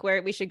trying to think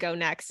where we should go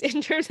next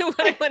in terms of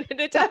what I wanted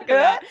to talk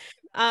about.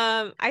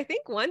 I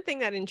think one thing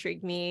that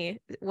intrigued me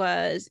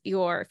was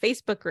your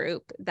Facebook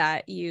group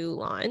that you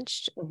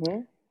launched.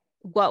 Mm-hmm.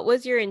 What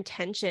was your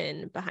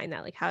intention behind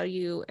that? Like, how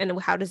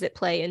does it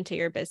play into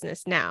your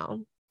business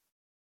now?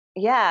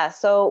 Yeah.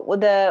 So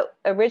the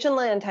original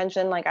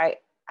intention, like I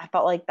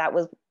felt like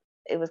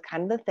it was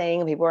kind of the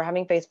thing. People were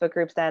having Facebook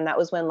groups then. That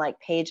was when like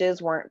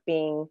pages weren't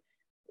being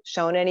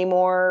shown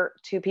anymore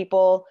to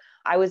people.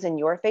 I was in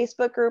your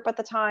Facebook group at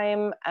the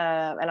time,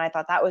 and I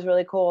thought that was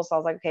really cool. So I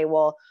was like, okay,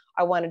 well,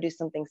 I want to do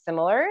something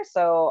similar.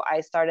 So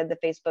I started the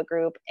Facebook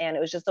group, and it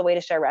was just a way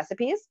to share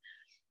recipes.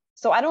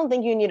 So I don't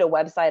think you need a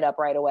website up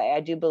right away. I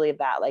do believe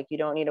that, like, you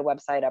don't need a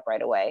website up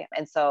right away.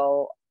 And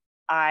so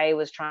I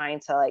was trying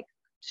to like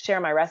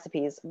share my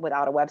recipes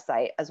without a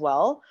website as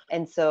well.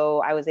 And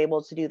so I was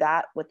able to do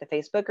that with the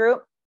Facebook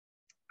group.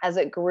 As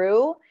it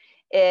grew,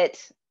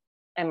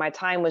 and my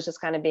time was just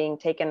kind of being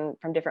taken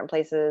from different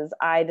places,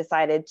 I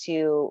decided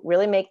to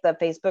really make the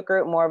Facebook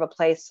group more of a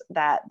place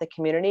that the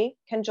community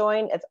can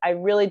join. I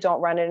really don't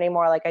run it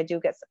anymore. Like I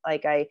do get,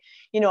 like I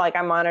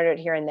monitor it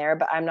here and there,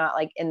 but I'm not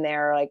like in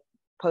there, like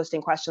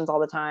posting questions all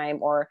the time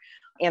or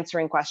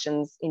answering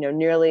questions,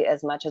 nearly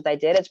as much as I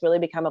did. It's really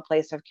become a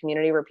place of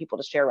community where people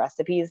to share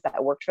recipes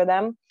that worked for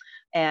them.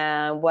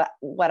 And what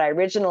I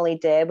originally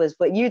did was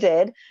what you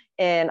did.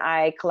 And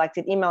I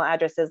collected email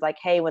addresses like,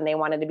 hey, when they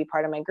wanted to be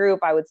part of my group,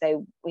 I would say,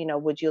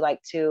 would you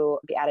like to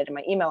be added to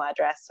my email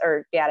address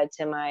or be added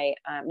to my,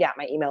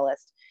 my email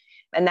list?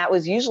 And that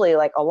was usually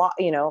like a lot,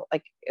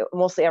 like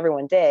mostly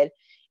everyone did.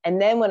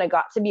 And then when it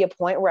got to be a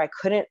point where I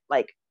couldn't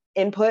like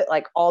input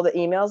like all the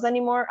emails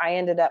anymore, I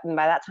ended up, and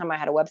by that time I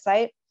had a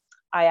website,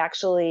 I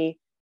actually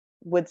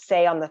would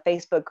say on the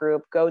Facebook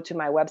group, go to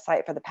my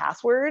website for the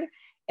password.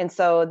 And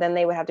so then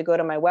they would have to go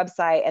to my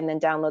website and then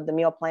download the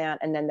meal plan,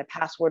 and then the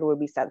password would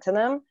be sent to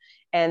them.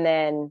 And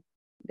then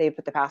they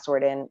put the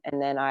password in,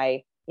 and then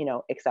I,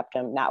 accept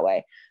them that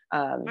way.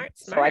 Smart.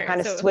 So I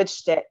kind of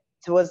switched it.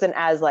 So it wasn't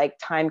as like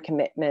time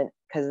commitment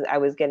because I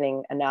was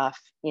getting enough,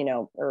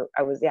 or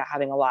I was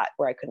having a lot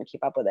where I couldn't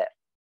keep up with it.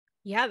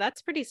 Yeah,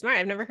 that's pretty smart.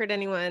 I've never heard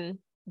anyone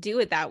do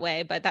it that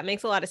way, but that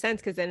makes a lot of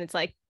sense because then it's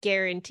like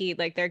guaranteed,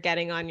 like they're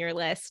getting on your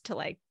list to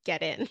like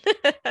get in.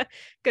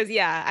 Because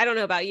I don't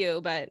know about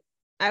you, but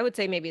I would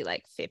say maybe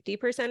like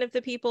 50% of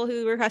the people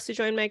who request to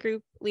join my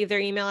group leave their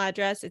email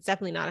address. It's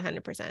definitely not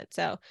 100%.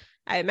 So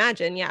I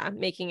imagine,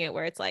 making it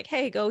where it's like,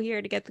 hey, go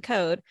here to get the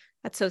code.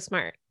 That's so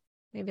smart.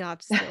 Maybe I'll have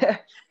to steal it.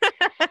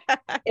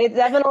 It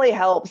definitely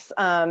helps.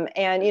 And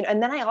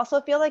then I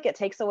also feel like it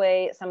takes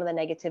away some of the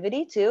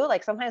negativity too.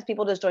 Like sometimes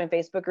people just join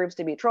Facebook groups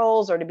to be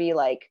trolls or to be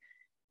like,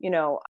 I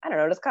don't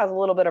know, just cause a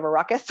little bit of a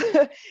ruckus.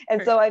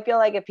 And so I feel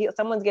like if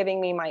someone's giving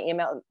me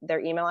their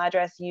email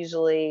address,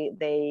 usually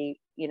they,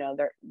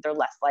 they're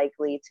less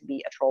likely to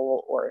be a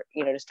troll or,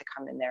 just to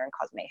come in there and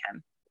cause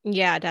mayhem.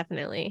 Yeah,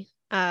 definitely.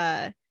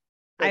 They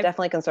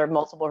definitely can serve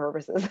multiple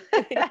purposes.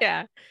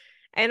 Yeah.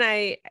 And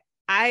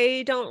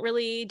I don't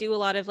really do a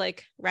lot of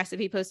like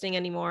recipe posting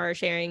anymore or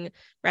sharing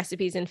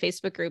recipes in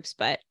Facebook groups,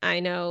 but I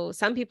know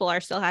some people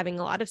are still having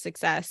a lot of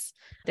success.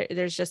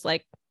 There's just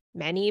like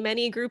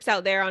many groups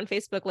out there on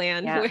Facebook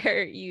land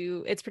where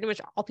it's pretty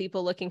much all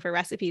people looking for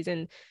recipes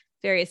in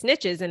various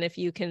niches. And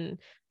you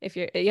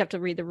have to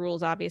read the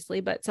rules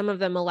obviously, but some of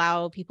them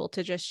allow people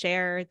to just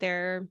share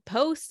their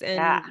posts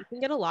and you can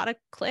get a lot of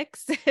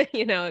clicks, it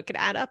could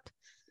add up.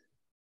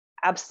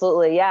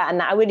 Absolutely. Yeah. And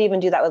I would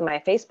even do that with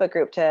my Facebook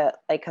group to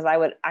like, cause I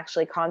would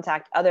actually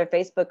contact other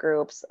Facebook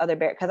groups,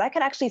 cause I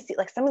could actually see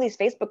like some of these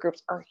Facebook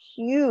groups are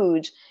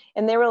huge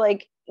and they were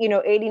like,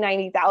 80,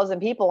 90,000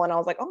 people. And I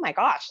was like, oh my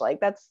gosh, like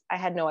I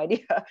had no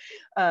idea.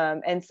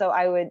 And so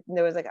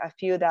there was like a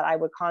few that I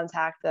would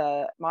contact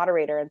the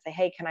moderator and say,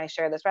 hey, can I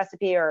share this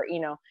recipe? Or,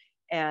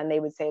 and they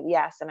would say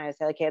yes. And I would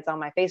say, okay, it's on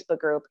my Facebook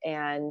group.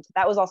 And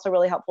that was also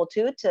really helpful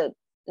too, to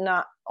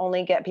not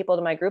only get people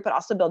to my group, but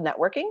also build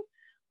networking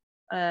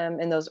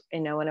in those,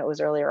 when it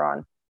was earlier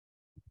on,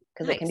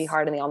 because it can be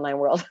hard in the online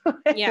world.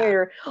 Yeah.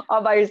 You're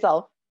all by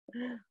yourself.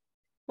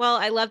 Well,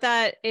 I love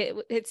that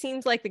it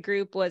seems like the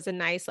group was a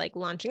nice like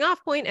launching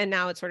off point, and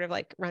now it sort of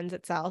like runs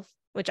itself,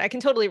 which I can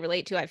totally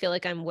relate to. I feel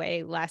like I'm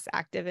way less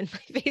active in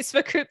my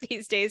Facebook group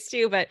these days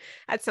too, but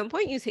at some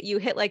point you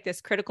hit like this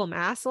critical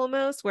mass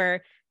almost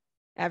where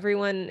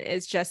everyone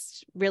is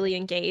just really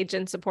engaged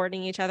and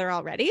supporting each other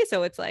already.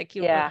 So it's like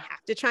you don't really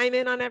have to chime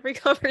in on every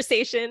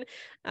conversation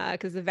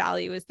because the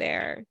value is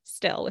there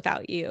still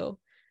without you.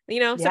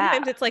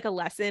 Sometimes it's like a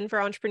lesson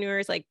for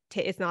entrepreneurs, like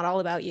it's not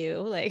all about you.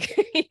 Like,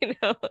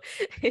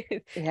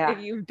 if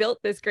you've built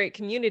this great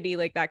community,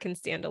 like that can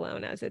stand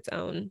alone as its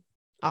own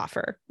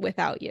offer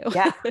without you.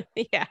 Yeah.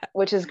 Yeah.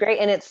 Which is great.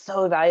 And it's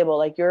so valuable.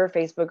 Like your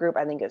Facebook group,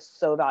 I think is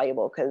so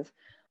valuable because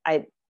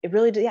it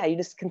really, you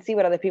just can see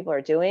what other people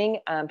are doing.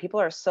 People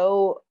are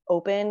so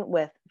open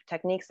with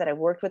techniques that have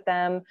worked with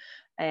them.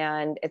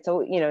 And it's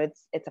so,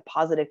 it's a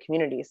positive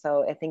community.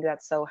 So I think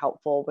that's so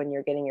helpful when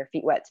you're getting your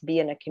feet wet to be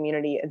in a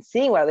community and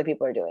seeing what other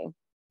people are doing.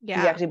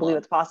 Yeah. You actually believe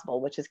it's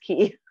possible, which is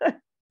key.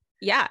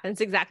 Yeah.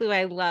 That's exactly why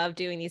I love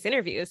doing these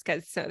interviews.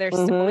 Cause there's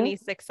so many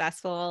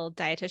successful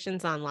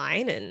dietitians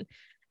online. And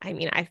I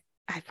mean, I've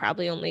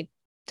probably only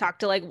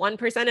talked to like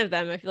 1% of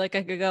them. I feel like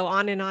I could go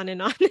on and on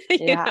and on.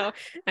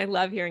 I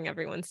love hearing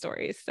everyone's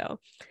stories. So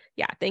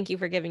yeah, thank you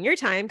for giving your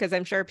time. Cause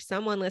I'm sure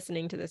someone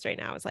listening to this right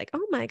now is like,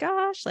 oh my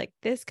gosh, like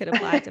this could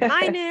apply to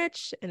my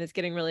niche, and is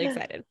getting really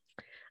excited.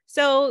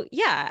 So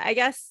yeah, I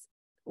guess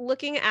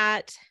looking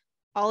at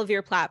all of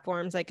your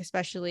platforms, like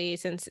especially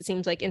since it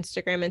seems like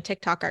Instagram and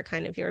TikTok are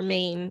kind of your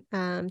main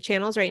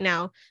channels right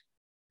now,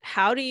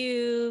 how do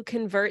you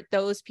convert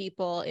those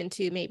people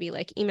into maybe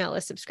like email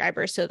list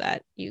subscribers so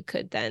that you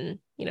could then,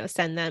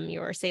 send them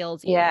your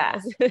sales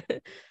emails?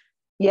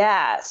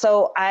 Yeah.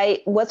 So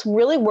what's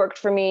really worked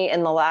for me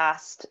in the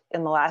last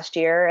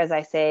year, as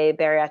I say,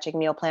 bariatric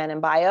meal plan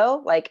and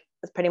bio, like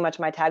it's pretty much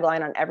my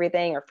tagline on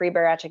everything, or free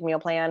bariatric meal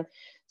plan.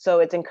 So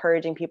it's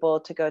encouraging people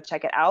to go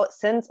check it out.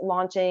 Since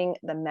launching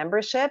the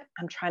membership,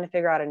 I'm trying to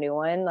figure out a new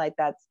one. Like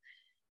that's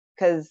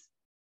because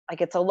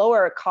like it's a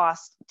lower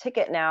cost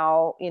ticket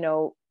now,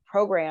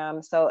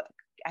 program. So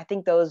I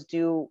think those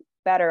do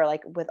better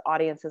like with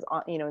audiences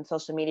on, in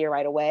social media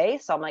right away.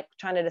 So I'm like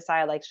trying to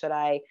decide, like, should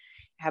I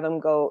have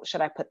them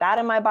should I put that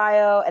in my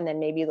bio and then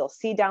maybe they'll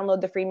download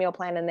the free meal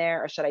plan in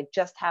there, or should I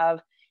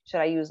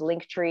use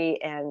Linktree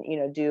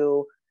and,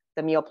 do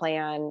the meal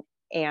plan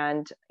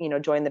and,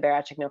 join the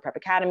Bariatric Meal Prep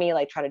Academy,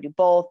 like try to do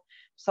both.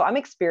 So I'm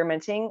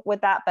experimenting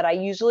with that, but I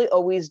usually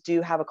always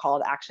do have a call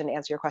to action to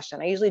answer your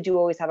question. I usually do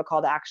always have a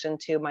call to action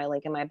to my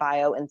link in my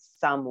bio in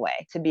some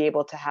way to be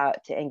able to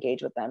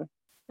engage with them.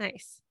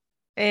 Nice.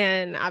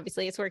 And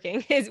obviously it's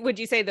working. Would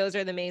you say those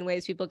are the main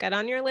ways people get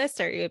on your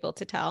list? Are you able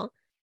to tell?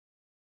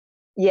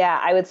 Yeah,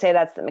 I would say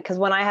that's because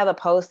when I have a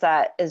post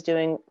that is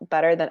doing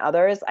better than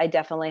others, I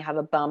definitely have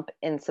a bump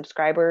in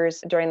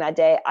subscribers during that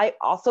day. I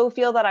also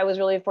feel that I was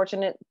really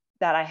fortunate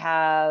that I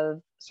have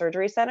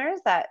surgery centers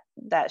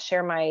that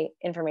share my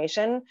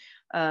information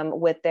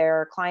with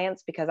their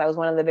clients, because I was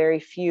one of the very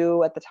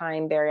few at the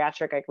time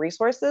bariatric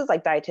resources,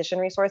 like dietitian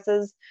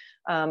resources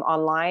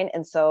online.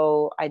 And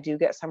so I do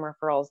get some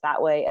referrals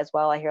that way as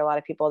well. I hear a lot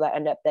of people that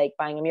end up like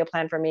buying a meal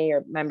plan for me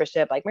or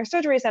membership, like my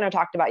surgery center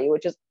talked about you,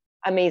 which is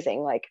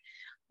amazing. Like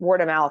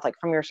word of mouth, like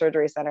from your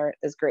surgery center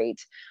is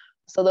great.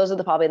 So those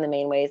are probably the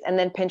main ways. And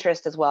then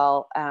Pinterest as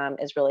well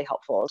is really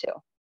helpful too.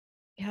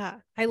 Yeah,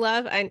 I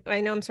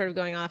know I'm sort of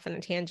going off on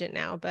a tangent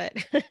now, but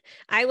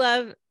I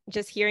love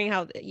just hearing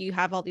how you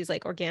have all these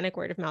like organic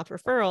word of mouth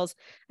referrals.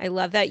 I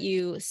love that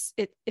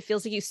it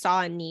feels like you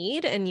saw a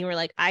need and you were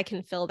like, I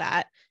can fill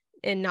that,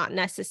 and not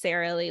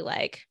necessarily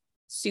like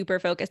super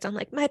focused on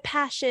like my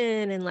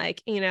passion and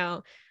like,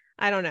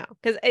 I don't know.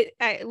 Cause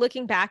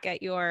looking back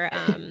at your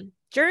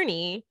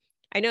journey,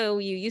 I know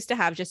you used to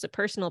have just a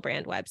personal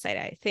brand website,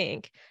 I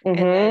think. And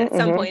then at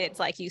some point it's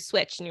like you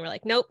switched and you were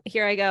like, nope,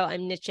 here I go.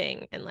 I'm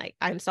niching and like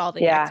I'm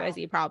solving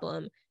XYZ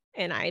problem.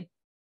 And I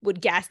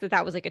would guess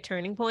that was like a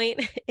turning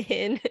point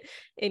in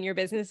your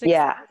business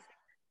success.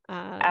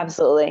 Yeah,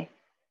 absolutely.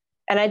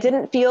 And I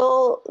didn't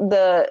feel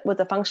with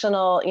the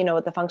functional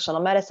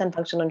medicine,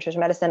 functional nutrition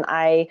medicine,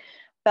 I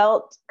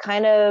felt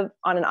kind of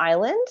on an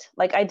island.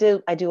 Like I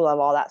do love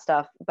all that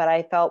stuff, but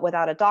I felt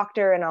without a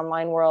doctor and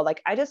online world,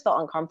 like I just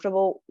felt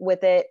uncomfortable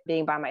with it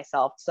being by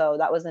myself. So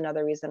that was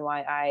another reason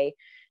why I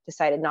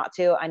decided not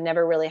to. I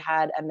never really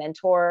had a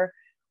mentor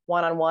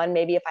one-on-one.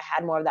 Maybe if I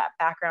had more of that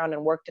background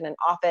and worked in an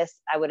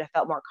office, I would have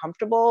felt more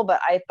comfortable, but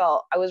I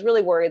was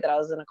really worried that I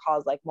was going to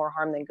cause like more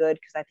harm than good,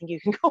 because I think you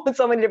can go in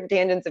so many different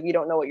tangents if you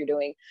don't know what you're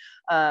doing.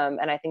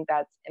 And I think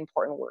that's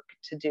important work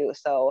to do.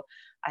 So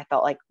I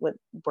felt like with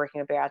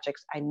working with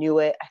bariatrics, I knew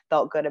it, I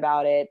felt good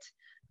about it,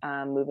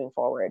 moving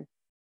forward.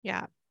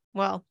 Yeah.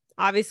 Well,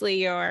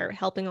 obviously you're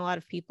helping a lot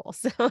of people,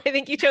 so I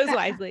think you chose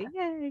wisely.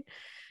 Yay.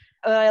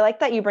 I like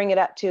that you bring it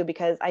up too,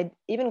 because I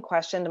even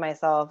questioned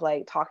myself,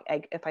 like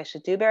if I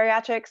should do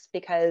bariatrics,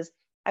 because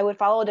I would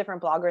follow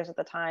different bloggers at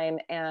the time.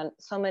 And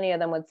so many of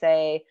them would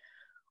say,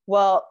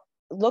 well,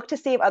 look to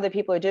see if other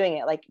people are doing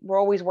it. Like, we're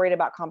always worried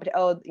about competition.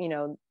 Oh,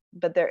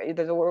 but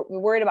we're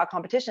worried about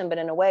competition, but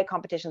in a way,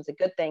 competition is a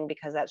good thing,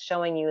 because that's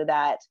showing you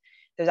that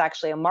there's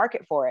actually a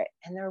market for it.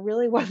 And there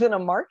really wasn't a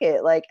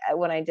market. Like,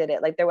 when I did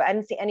it, like I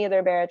didn't see any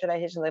other bariatric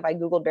dietitians. If I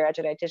Googled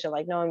bariatric dietitian,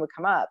 like no one would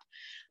come up.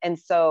 And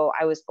so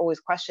I was always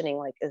questioning,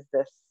 like, is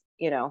this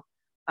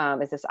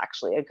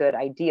actually a good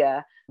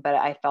idea? But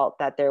I felt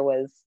that there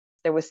was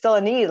still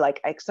a need.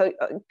 So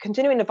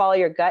continuing to follow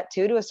your gut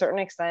too, to a certain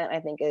extent, I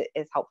think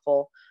is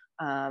helpful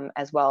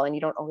as well. And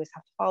you don't always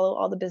have to follow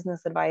all the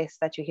business advice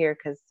that you hear,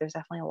 because there's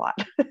definitely a lot.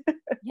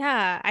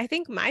 Yeah. I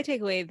think my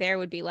takeaway there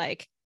would be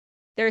like,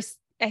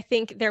 I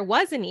think there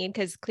was a need,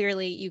 because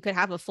clearly you could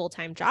have a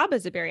full-time job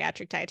as a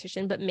bariatric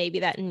dietitian, but maybe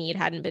that need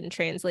hadn't been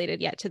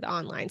translated yet to the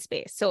online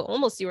space. So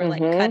almost you were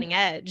like cutting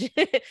edge,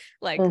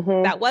 like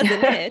that was a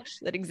niche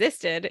that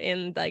existed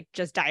in like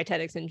just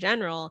dietetics in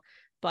general.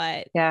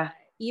 But yeah,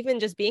 even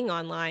just being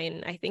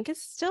online, I think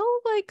is still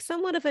like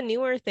somewhat of a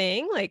newer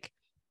thing. Like,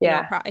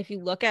 if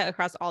you look at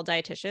across all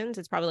dietitians,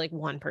 it's probably like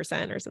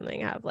 1% or something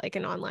have like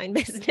an online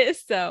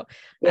business. So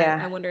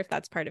I wonder if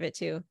that's part of it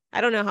too. I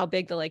don't know how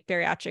big the like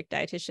bariatric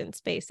dietitian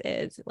space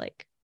is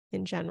like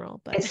in general,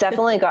 but it's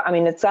definitely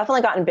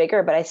gotten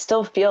bigger, but I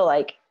still feel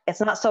like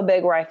it's not so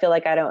big where I feel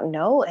like I don't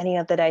know any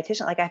of the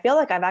dietitians. Like, I feel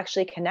like I've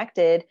actually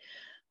connected,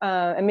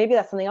 and maybe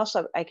that's something else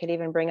I could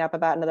even bring up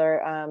about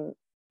another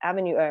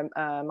avenue or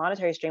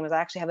monetary stream, is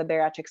I actually have a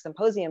bariatric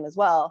symposium as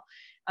well.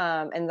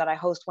 And that I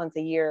host once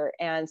a year.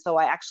 And so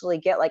I actually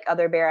get like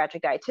other bariatric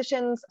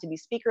dietitians to be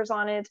speakers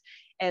on it.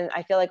 And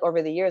I feel like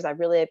over the years, I've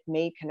really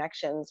made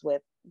connections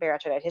with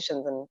bariatric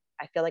dietitians, and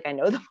I feel like I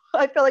know them.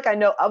 I feel like I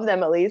know of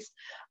them at least,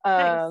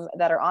 nice.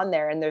 that are on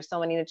there. And there's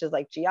so many niches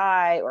like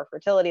GI or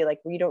fertility, like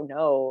we don't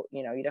know,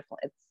 you definitely,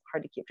 it's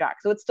hard to keep track.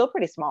 So it's still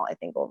pretty small, I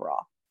think,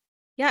 overall.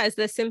 Yeah. Is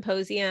the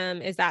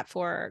symposium, is that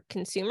for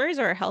consumers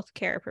or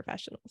healthcare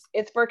professionals?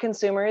 It's for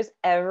consumers.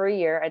 Every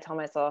year I tell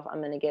myself I'm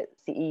going to get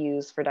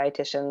CEUs for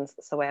dietitians,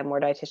 so I have more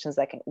dietitians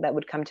that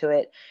would come to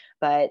it.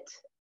 But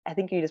I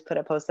think you just put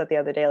a post up the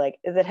other day, like,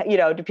 is it,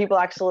 do people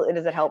actually,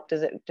 does it help?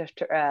 Does it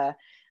just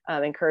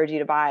encourage you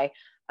to buy?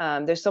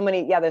 There's so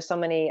many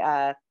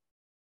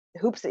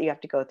hoops that you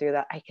have to go through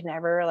that I can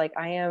never, like,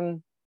 I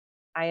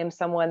am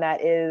someone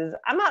that is,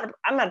 I'm not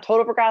a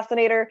total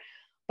procrastinator,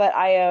 but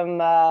I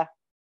am,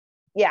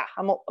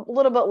 I'm a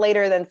little bit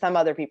later than some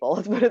other people.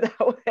 Let's put it that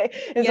way.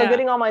 And so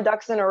getting all my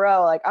ducks in a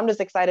row, like, I'm just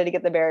excited to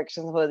get the bariatric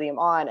symposium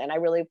on, and I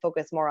really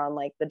focus more on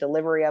like the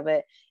delivery of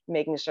it,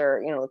 making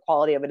sure, the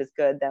quality of it is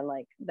good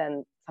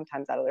than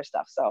sometimes that other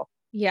stuff. So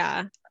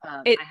yeah,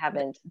 I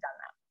haven't done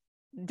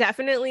that.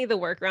 Definitely the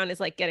workaround is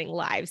like getting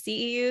live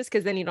CEUs,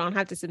 because then you don't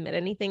have to submit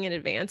anything in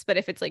advance. But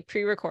if it's like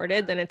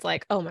pre-recorded, then it's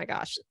like, oh my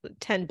gosh,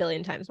 10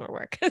 billion times more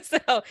work.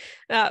 So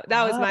that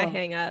was my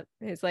hang up.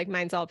 It's like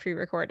mine's all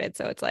pre-recorded.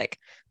 So it's like,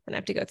 then I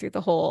have to go through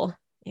the whole,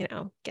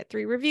 get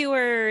 3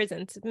 reviewers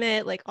and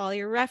submit like all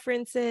your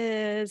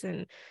references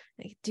and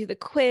like do the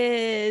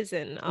quiz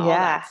and all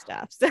that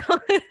stuff. So,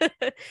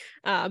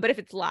 but if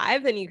it's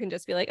live, then you can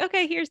just be like,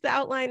 okay, here's the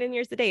outline and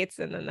here's the dates.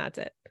 And then that's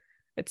it.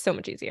 It's so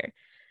much easier.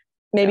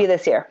 Maybe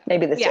this year,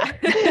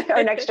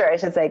 or next year, I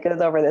should say, because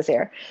it's over this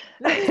year.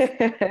 Nice.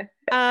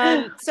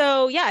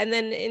 So yeah. And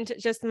then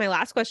just my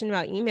last question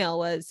about email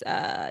was,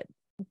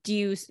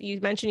 you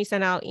mentioned you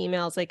send out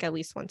emails like at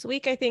least once a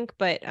week, I think,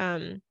 but,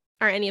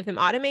 are any of them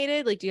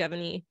automated? Like, do you have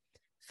any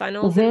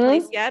funnels in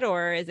place yet?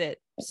 Or is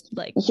it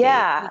like week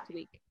to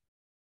week?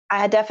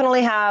 I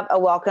definitely have a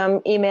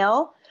welcome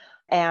email,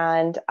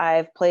 and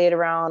I've played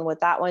around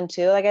with that one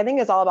too. Like, I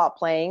think it's all about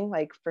playing,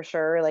 like, for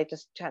sure, like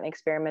just kind of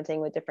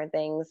experimenting with different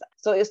things.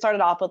 So it started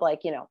off with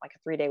like, like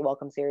a 3-day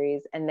welcome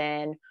series. And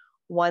then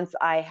once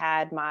I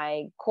had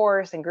my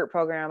course and group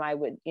program, I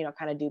would,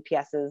 kind of do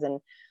PSs. And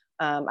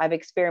I've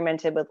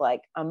experimented with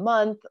like a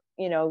month,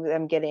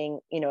 I'm getting,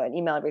 an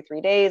email every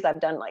 3 days.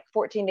 I've done like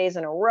 14 days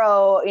in a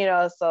row,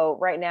 so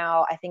right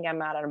now I think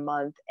I'm at a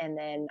month. And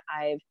then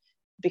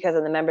because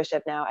of the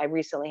membership now, I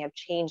recently have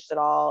changed it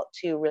all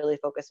to really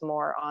focus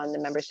more on the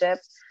membership.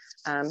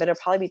 But it'll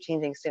probably be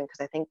changing soon,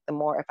 because I think the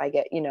more, if I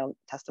get,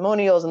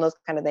 testimonials and those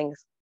kind of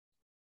things,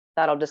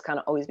 that'll just kind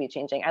of always be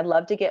changing. I'd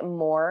love to get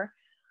more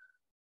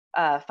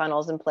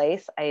funnels in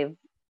place.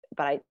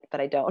 But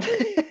I don't.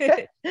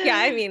 Yeah.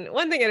 I mean,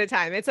 one thing at a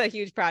time. It's a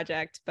huge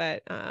project,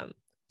 but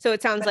so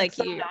it sounds like it's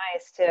so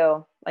nice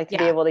too, like to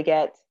be able to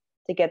get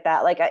to get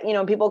that. Like,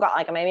 people got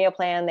like a My Meal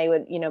Plan, they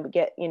would,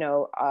 get,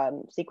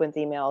 sequence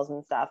emails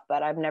and stuff,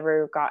 but I've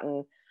never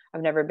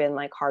been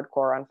like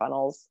hardcore on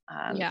funnels.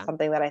 Yeah.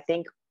 Something that I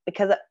think,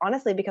 because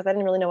honestly, because I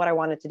didn't really know what I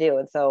wanted to do.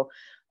 And so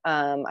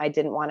I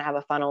didn't want to have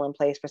a funnel in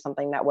place for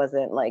something that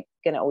wasn't like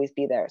going to always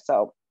be there.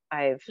 So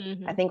I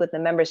think with the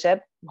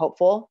membership, I'm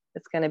hopeful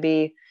it's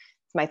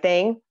my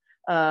thing,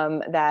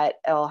 that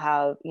it'll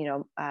have,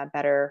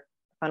 better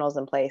funnels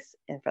in place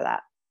and for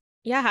that.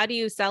 Yeah. How do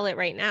you sell it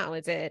right now?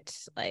 Is it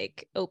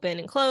like open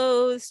and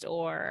closed,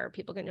 or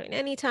people can join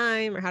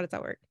anytime, or how does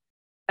that work?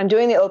 I'm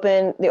doing the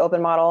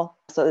open model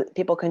so that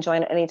people can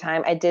join at any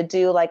time. I did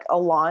do like a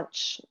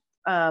launch,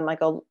 like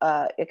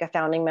a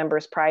founding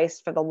member's price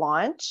for the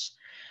launch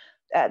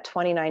at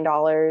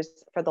 $29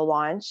 for the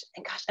launch.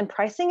 And gosh, and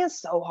pricing is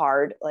so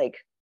hard. Like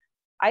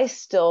I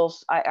struggle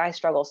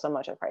so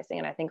much with pricing,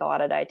 and I think a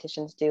lot of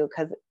dietitians do,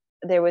 because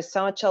there was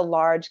such a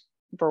large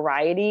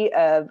variety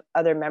of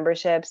other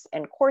memberships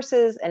and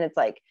courses, and it's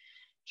like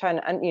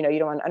trying to, you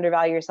don't want to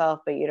undervalue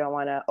yourself, but you don't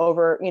want to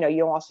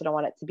you also don't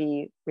want it to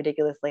be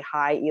ridiculously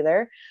high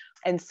either.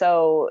 And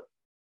so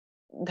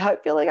I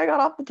feel like I got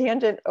off the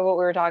tangent of what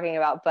we were talking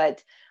about,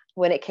 but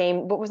when it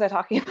came, what was I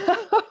talking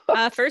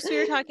about? First we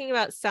were talking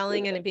about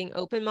selling and it being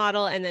open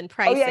model, and then Oh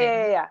pricing.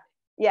 yeah.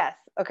 Yes.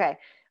 Okay.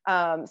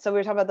 So we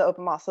were talking about the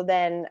open model. So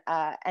then,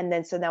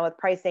 so now with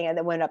pricing, and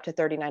then went up to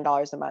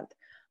 $39 a month.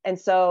 And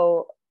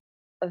so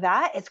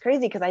that is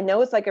crazy, because I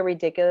know it's like a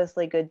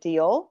ridiculously good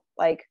deal,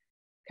 like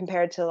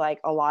compared to like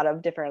a lot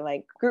of different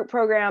like group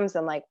programs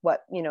and like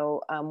what,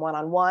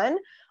 one-on-one.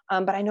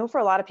 But I know for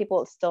a lot of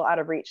people, it's still out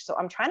of reach. So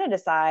I'm trying to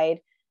decide,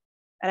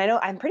 and I know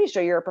I'm pretty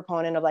sure you're a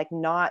proponent of like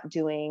not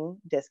doing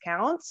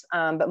discounts,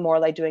 but more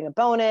like doing a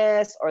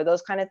bonus or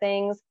those kind of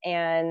things.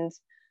 And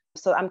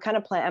so I'm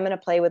going to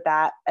play with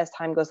that as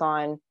time goes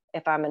on,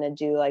 if I'm going to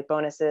do like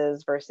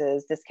bonuses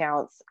versus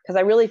discounts, because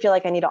I really feel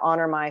like I need to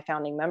honor my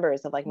founding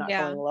members of like not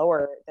going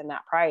lower than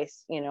that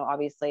price,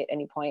 obviously at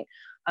any point.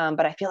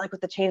 But I feel like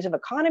with the change of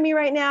economy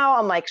right now,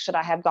 I'm like, should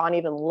I have gone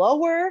even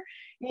lower,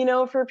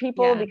 for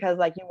people? Because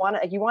like you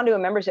want to do a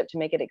membership to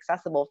make it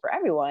accessible for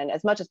everyone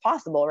as much as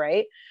possible,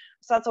 right?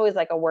 So that's always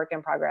like a work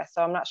in progress.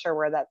 So I'm not sure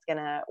where that's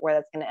gonna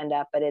end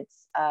up, but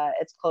it's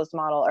closed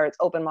model, or it's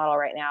open model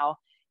right now.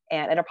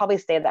 And it'll probably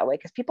stay that way,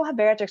 because people have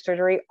bariatric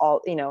surgery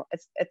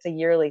it's a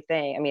yearly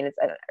thing. I mean, it's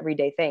an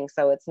everyday thing.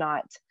 So it's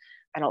not,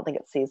 I don't think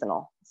it's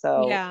seasonal.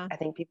 So I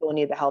think people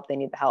need the help. They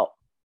need the help.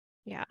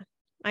 Yeah,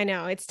 I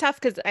know it's tough,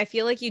 because I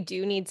feel like you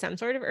do need some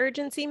sort of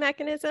urgency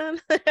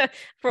mechanism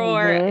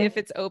for if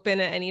it's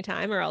open at any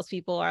time, or else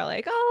people are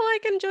like, oh,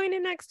 I can join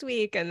in next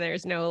week. And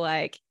there's no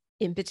like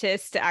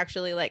impetus to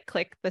actually like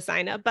click the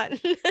sign up button.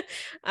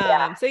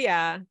 So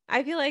yeah,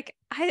 I feel like,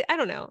 I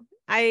don't know.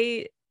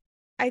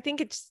 I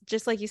think it's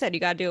just like you said, you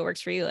got to do what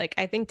works for you. Like,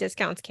 I think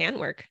discounts can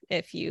work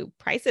if you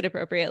price it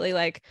appropriately.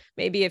 Like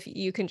maybe if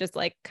you can just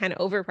like kind of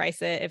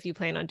overprice it, if you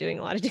plan on doing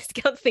a lot of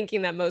discounts,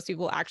 thinking that most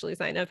people actually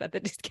sign up at the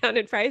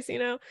discounted price,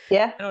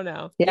 Yeah. I don't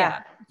know.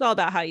 Yeah. It's all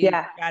about how you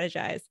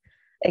strategize.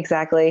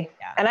 Exactly.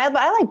 Yeah. And I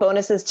like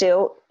bonuses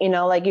too,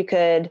 like you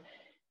could,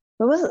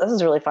 this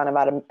is really fun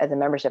about it as a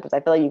membership, is I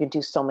feel like you could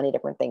do so many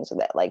different things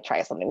with it. Like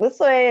try something this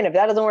way, and if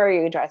that doesn't work,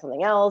 you can try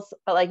something else.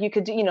 But like you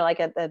could do,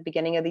 like at the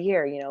beginning of the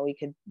year,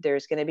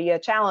 there's going to be a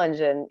challenge,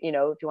 and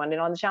if you want in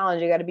on the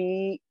challenge, you got to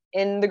be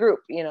in the group,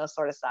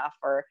 sort of stuff.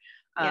 Or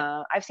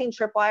I've seen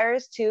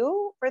tripwires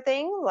too for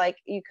things like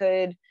you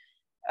could,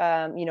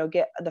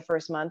 get the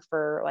first month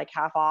for like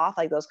half off,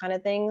 like those kind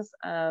of things.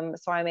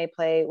 So I may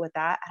play with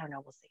that. I don't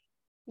know. We'll see.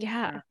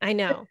 Yeah, I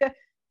know.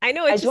 I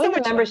know. I joined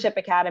the membership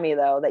academy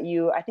though, that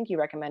I think you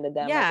recommended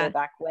them like way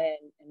back when,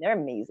 and they're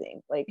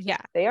amazing. Like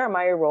they are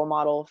my role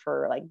model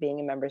for like being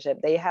a membership.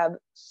 They have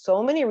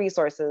so many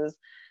resources.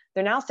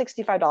 They're now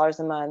 $65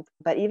 a month,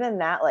 but even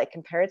that, like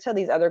compared to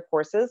these other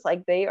courses,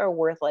 like they are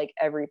worth like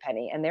every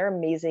penny, and they're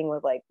amazing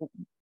with like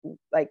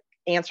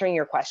answering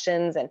your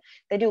questions, and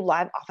they do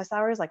live office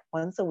hours like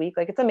once a week.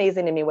 Like it's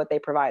amazing to me what they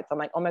provide. So I'm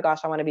like, oh my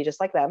gosh, I want to be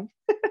just like them.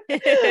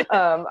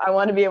 I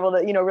want to be able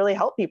to, really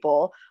help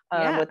people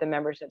with the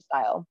membership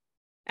style.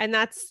 And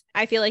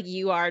I feel like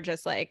you are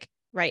just like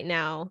right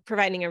now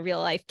providing a real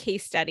life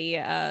case study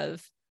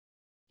of,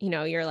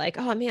 you're like,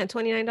 oh man,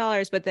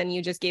 $29, but then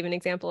you just gave an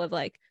example of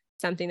like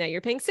something that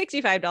you're paying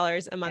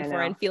 $65 a month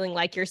for and feeling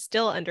like you're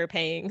still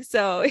underpaying.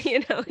 So,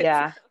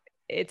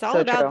 it's all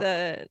so about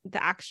the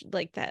action,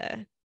 like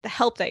the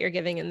help that you're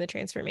giving and the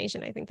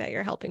transformation, I think, that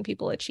you're helping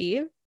people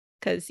achieve.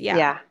 Because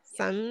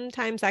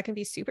sometimes that can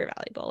be super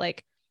valuable.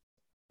 Like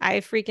I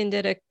freaking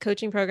did a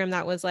coaching program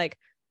that was like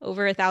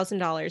over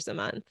 $1,000 a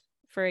month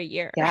for a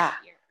year. Yeah.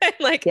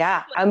 like,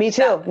 me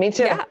too.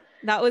 Yeah,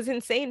 that was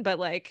insane. But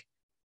like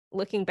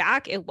looking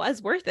back, it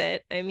was worth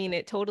it. I mean,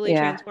 it totally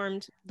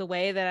transformed the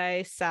way that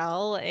I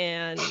sell,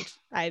 and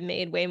I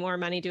made way more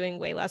money doing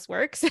way less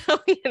work. So,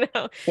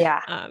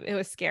 it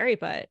was scary,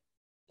 but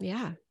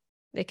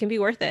it can be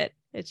worth it.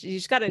 You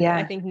just got to,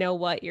 I think, know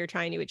what you're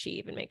trying to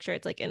achieve and make sure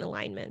it's like in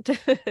alignment,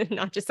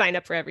 not just sign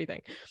up for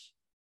everything.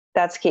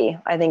 That's key.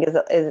 I think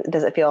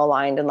does it feel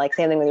aligned? And like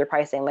same thing with your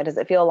pricing. Like, does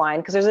it feel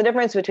aligned? Because there's a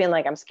difference between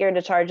like, I'm scared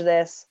to charge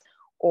this,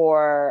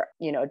 or,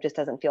 it just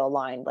doesn't feel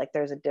aligned. Like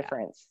there's a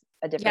difference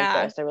there.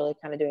 Yeah. So really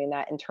kind of doing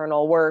that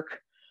internal work,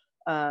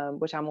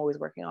 which I'm always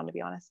working on, to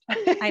be honest.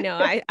 I know.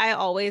 I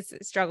always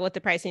struggle with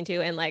the pricing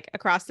too. And like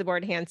across the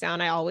board, hands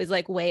down, I always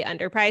like way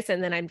underprice.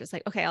 And then I'm just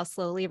like, okay, I'll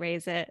slowly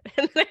raise it.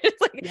 And then I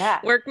just like Yeah.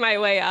 work my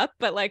way up.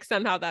 But like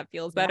somehow that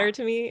feels better Yeah.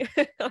 to me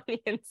on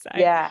the inside.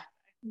 Yeah.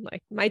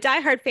 Like my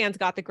diehard fans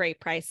got the great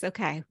price.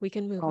 Okay, we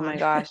can move Oh my on.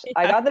 gosh.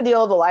 I Yeah. got the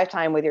deal of a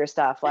lifetime with your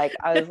stuff. Like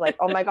I was like,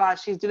 oh my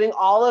gosh, she's doing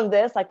all of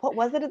this. Like, what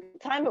was it at the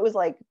time? It was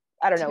like,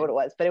 I don't know what it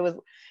was, but it was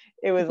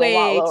a lot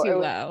Way lower. too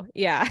low.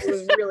 Yeah. It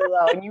was really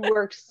low, and you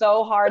worked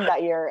so hard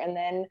that year. And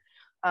then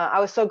I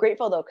was so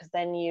grateful though, because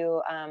then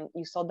you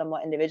sold them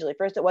individually.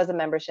 First, it was a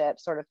membership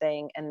sort of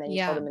thing, and then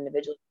you sold Yeah. them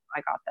individually.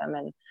 I got them,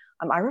 and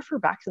I refer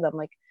back to them.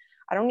 Like,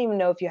 I don't even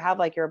know if you have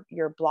like your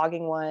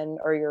blogging one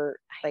or your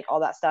like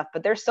all that stuff,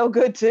 but they're so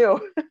good too.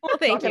 Well,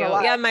 thank Not gonna you.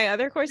 lie. Yeah, my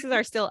other courses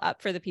are still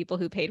up for the people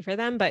who paid for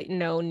them, but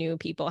no new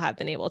people have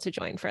been able to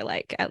join for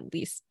like at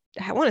least,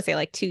 I want to say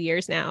like 2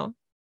 years now.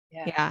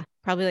 Yeah. Yeah,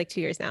 probably like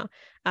 2 years now.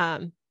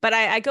 But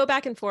I go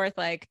back and forth,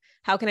 like,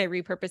 how can I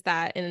repurpose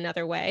that in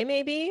another way,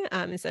 maybe,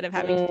 instead of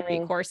having 3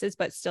 courses,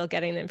 but still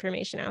getting the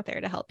information out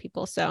there to help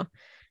people. So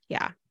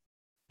yeah,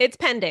 it's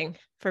pending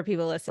for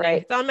people listening.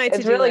 Right. It's on my It's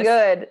to-do really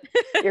list.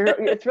 good.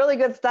 It's really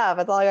good stuff.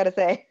 That's all I got to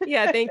say.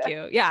 Yeah, thank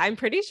you. Yeah, I'm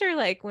pretty sure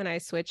like when I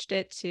switched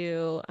it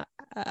to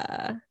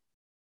uh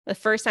the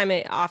first time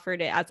I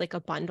offered it as like a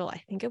bundle,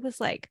 I think it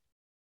was like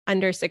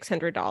under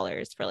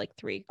 $600 for like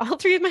all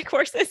three of my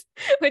courses,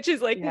 which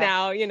is like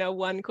Yeah. now,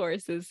 one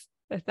course is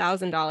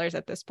 $1,000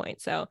 at this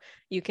point. So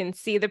you can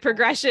see the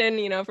progression,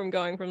 from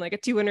going from like a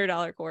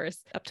 $200 course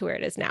up to where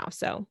it is now.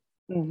 So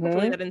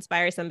hopefully that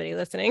inspires somebody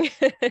listening.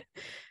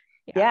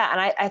 Yeah. And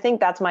I think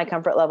that's my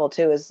comfort level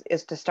too,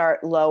 is to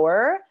start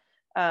lower,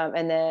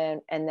 and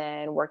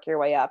then work your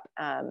way up.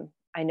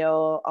 I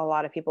know a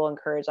lot of people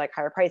encourage like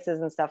higher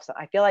prices and stuff. So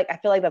I feel like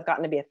that's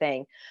gotten to be a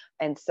thing.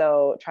 And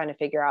so trying to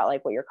figure out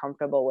like what you're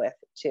comfortable with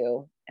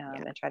too,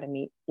 and try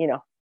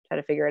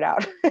to figure it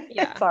out.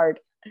 Yeah. It's hard.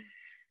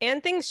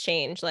 And things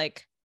change.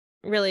 Like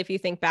really, if you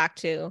think back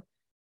to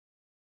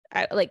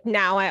like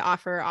now I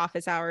offer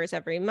office hours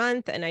every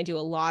month and I do a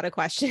lot of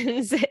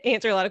questions,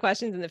 answer a lot of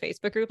questions in the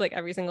Facebook group, like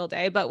every single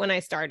day. But when I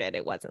started,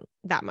 it wasn't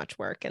that much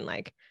work. And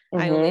like,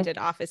 I only did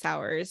office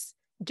hours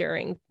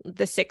during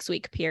the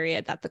 6-week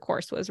period that the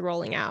course was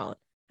rolling out.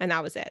 And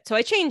that was it. So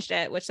I changed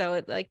it, which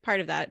like part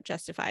of that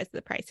justifies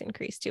the price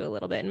increase too, a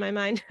little bit in my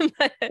mind,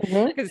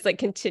 because it's like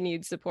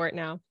continued support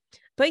now.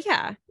 But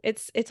yeah,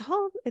 it's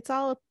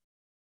all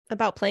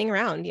about playing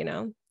around,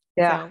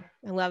 Yeah.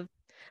 So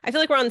I feel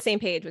like we're on the same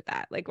page with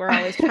that. Like we're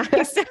always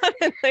trying stuff.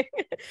 And like,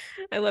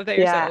 I love that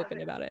you're so open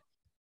about it.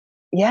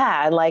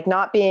 Yeah. And like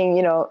not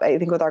being, I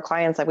think with our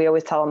clients, like we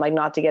always tell them like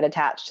not to get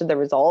attached to the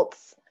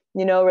results,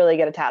 really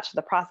get attached to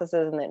the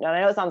processes. And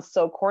I know it sounds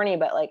so corny,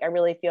 but like, I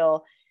really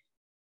feel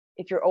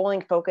if you're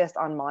only focused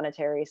on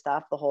monetary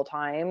stuff the whole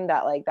time,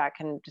 that like, that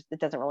it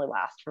doesn't really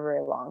last for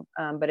very long.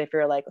 But if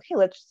you're like, okay,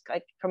 let's just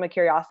like from a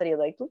curiosity,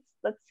 like,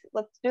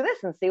 let's do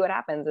this and see what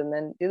happens. And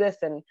then do this.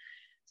 And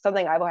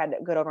something I've had to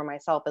get over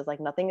myself is like,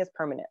 nothing is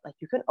permanent. Like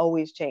you can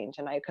always change.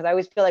 Because I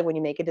always feel like when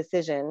you make a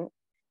decision,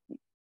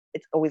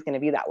 it's always going to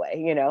be that way,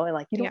 and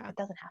like, it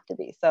doesn't have to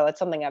be. So it's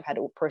something I've had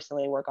to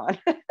personally work on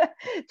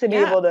to be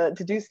able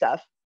to do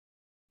stuff.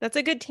 That's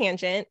a good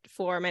tangent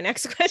for my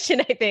next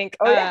question, I think.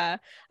 Oh, yeah.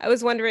 I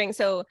was wondering,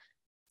 so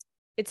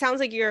it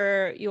sounds like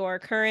your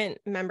current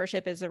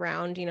membership is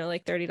around,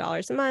 like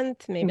 $30 a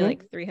month, maybe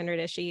like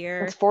 300-ish a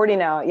year. It's 40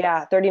 now.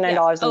 Yeah. $39 a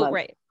month. Oh,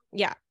 right.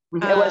 Yeah.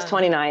 It was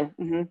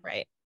 29.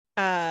 Right.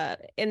 And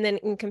then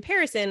in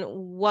comparison,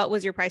 what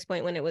was your price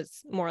point when it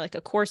was more like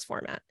a course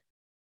format?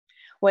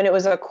 When it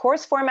was a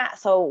course format,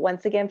 so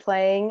once again,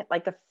 playing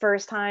like the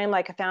first time,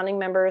 like a founding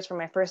members for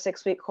my first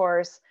 6-week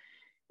course,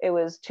 it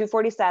was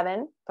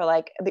 $247 for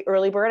like the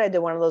early bird. I did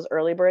one of those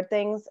early bird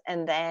things,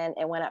 and then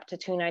it went up to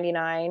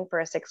 $299 for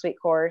a 6-week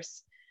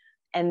course,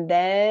 and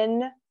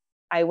then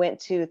I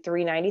went to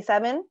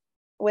 $397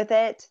 with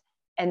it,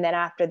 and then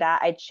after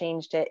that, I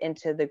changed it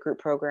into the group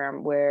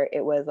program where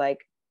it was like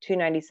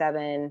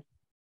 $297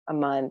 a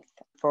month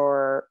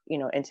for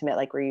intimate,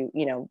 like where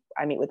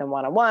I meet with them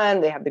one-on-one.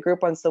 They have the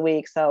group once a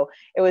week, so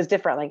it was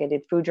different. Like I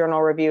did food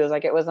journal reviews,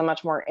 like it was a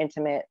much more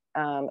intimate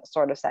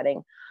sort of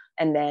setting.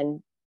 And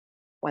then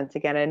once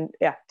again, and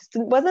just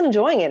wasn't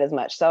enjoying it as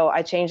much, so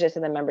I changed it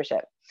to the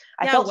membership.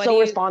 I felt so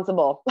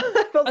responsible.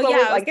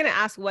 I was gonna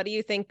ask, what do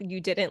you think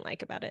you didn't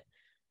like about it?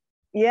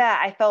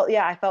 I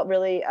felt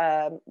really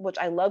which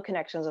I love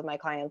connections with my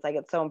clients, like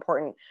it's so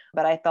important,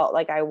 but I felt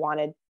like I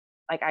wanted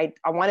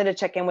to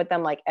check in with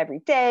them like every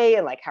day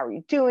and like, how are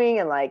you doing?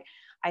 And like,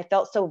 I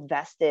felt so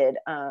vested.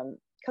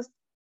 Cause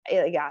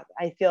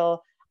I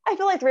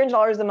feel like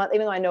 $300 a month,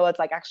 even though I know it's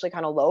like actually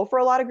kind of low for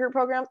a lot of group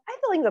programs, I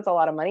feel like that's a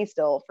lot of money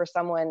still for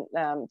someone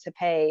to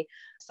pay.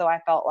 So I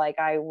felt like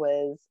I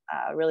was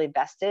really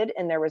vested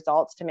in their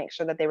results to make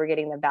sure that they were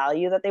getting the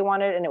value that they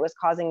wanted. And it was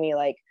causing me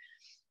like,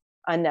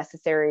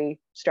 unnecessary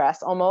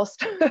stress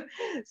almost.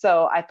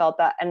 So I felt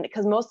that, and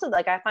because most of,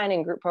 like, I find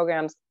in group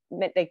programs,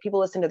 like, people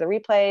listen to the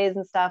replays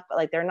and stuff, but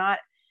like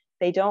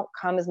they don't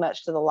come as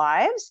much to the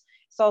lives.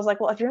 So I was like,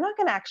 well, if you're not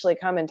going to actually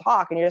come and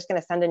talk and you're just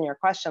going to send in your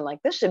question, like,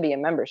 this should be a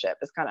membership,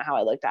 is kind of how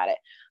I looked at it.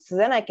 So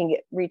then I can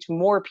reach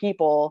more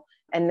people,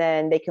 and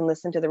then they can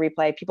listen to the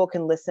replay. People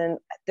can listen.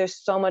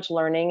 There's so much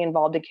learning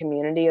involved in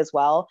community as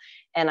well.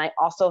 And I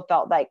also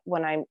felt like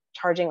when I'm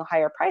charging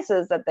higher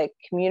prices, that the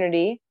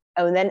community,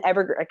 and then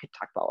Evergreen, I could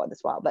talk about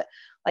this while, but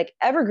like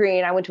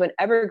Evergreen, I went to an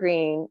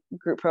Evergreen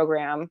group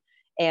program,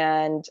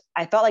 and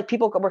I felt like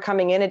people were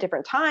coming in at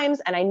different times.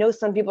 And I know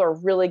some people are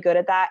really good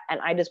at that. And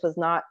I just was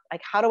not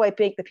like, how do I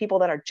make the people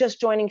that are just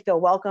joining feel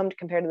welcomed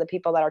compared to the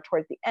people that are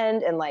towards the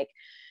end? And like,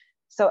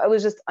 so it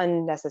was just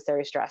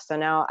unnecessary stress. So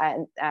now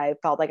I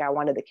felt like I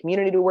wanted the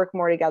community to work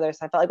more together.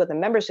 So I felt like with the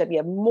membership, you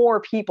have more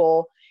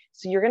people.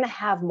 So you're going to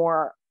have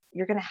more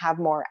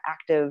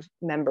active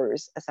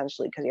members,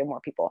 essentially, because you have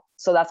more people.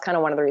 So that's kind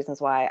of one of the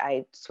reasons why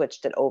I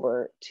switched it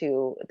over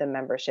to the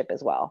membership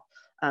as well.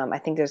 I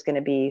think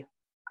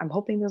I'm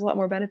hoping there's a lot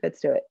more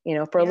benefits to it,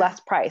 for a less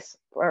price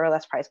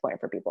point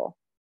for people.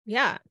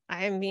 Yeah.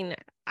 I mean,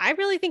 I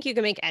really think you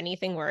can make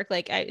anything work.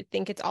 Like, I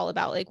think it's all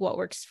about like what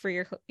works for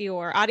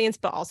your audience,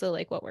 but also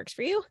like what works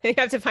for you. You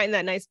have to find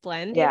that nice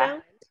blend,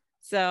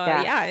 So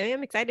yeah, I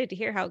am excited to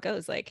hear how it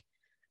goes. Like,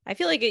 I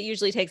feel like it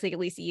usually takes like at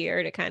least a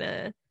year to kind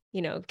of,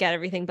 get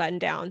everything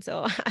buttoned down.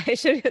 So I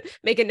should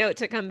make a note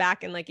to come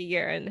back in like a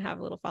year and have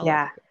a little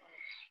follow-up.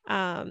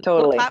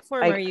 Totally. What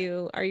platform are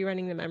you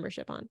running the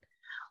membership on?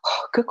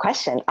 Oh, good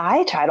question.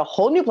 I tried a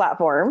whole new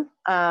platform.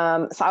 So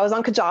I was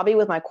on Kajabi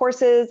with my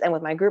courses and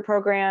with my group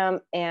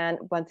program. And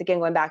once again,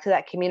 going back to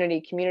that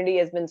community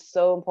has been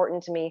so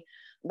important to me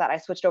that I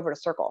switched over to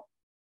Circle.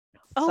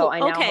 Oh, so I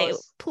now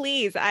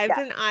please. I've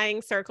been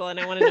eyeing Circle and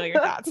I want to know your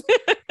thoughts.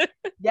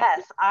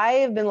 Yes,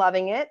 I've been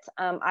loving it.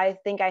 I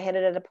think I hit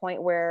it at a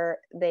point where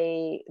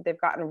they've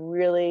gotten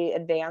really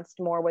advanced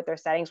more with their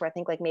settings, where I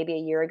think like maybe a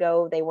year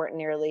ago, they weren't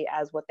nearly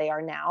as what they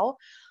are now.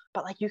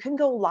 But like, you can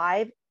go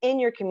live in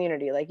your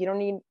community. Like, you don't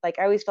need, like,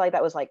 I always feel like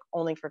that was like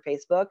only for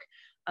Facebook.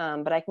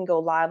 But I can go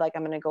live. Like,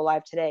 I'm going to go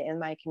live today in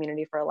my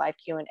community for a live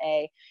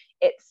Q&A.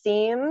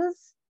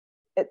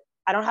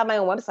 I don't have my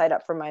own website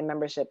up for my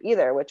membership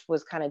either, which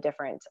was kind of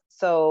different.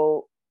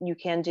 So you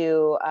can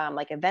do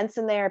like events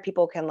in there.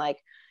 People can like,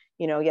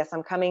 yes,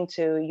 I'm coming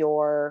to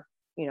your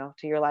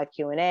live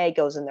Q&A,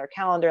 goes in their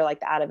calendar, like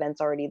the ad event's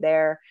already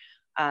there.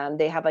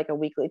 They have like a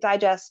weekly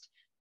digest.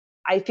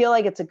 I feel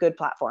like it's a good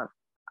platform.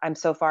 I'm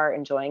so far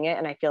enjoying it,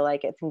 and I feel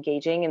like it's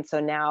engaging. And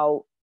so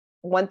now,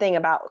 one thing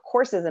about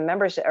courses and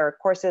membership, or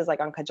courses like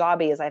on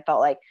Kajabi, is I felt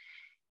like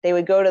they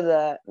would go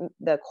to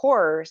the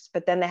course,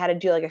 but then they had to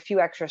do like a few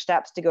extra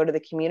steps to go to the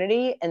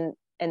community. And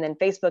then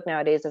Facebook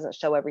nowadays doesn't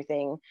show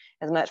everything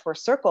as much. For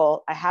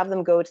Circle, I have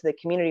them go to the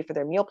community for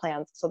their meal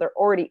plans. So they're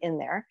already in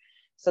there.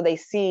 So they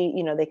see,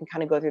 they can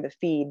kind of go through the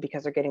feed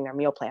because they're getting their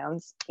meal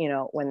plans,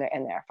 when they're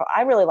in there. So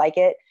I really like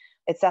it.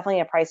 It's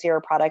definitely a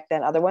pricier product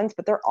than other ones,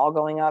 but they're all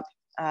going up.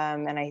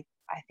 And I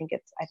think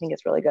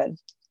it's really good.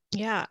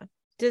 Yeah.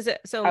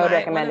 So I would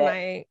recommend one of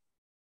my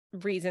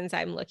reasons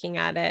I'm looking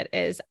at it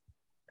is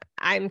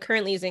I'm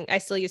currently I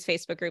still use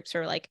Facebook groups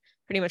for like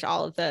pretty much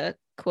all of the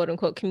quote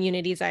unquote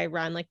communities I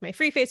run, like my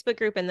free Facebook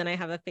group. And then I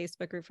have a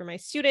Facebook group for my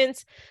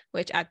students,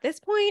 which at this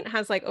point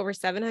has like over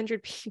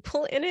 700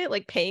 people in it,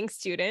 like paying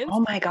students.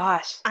 Oh my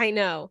gosh. I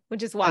know,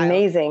 which is wild.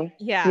 Amazing.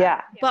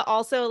 Yeah. But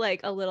also like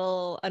a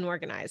little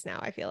unorganized now,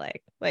 I feel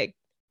like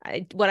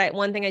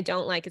one thing I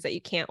don't like is that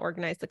you can't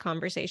organize the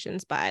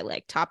conversations by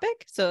like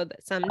topic. So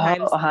that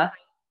sometimes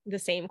the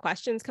same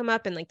questions come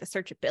up and like the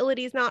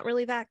searchability is not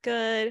really that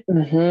good.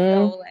 Mm-hmm.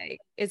 So like,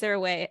 is there a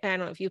way, I don't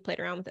know if you played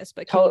around with this,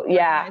 but can you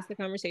organize the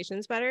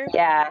conversations better?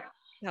 Yeah.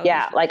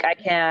 Like I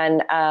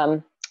can,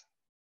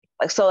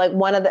 so like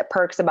one of the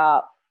perks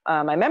about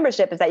my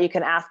membership is that you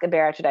can ask a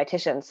bariatric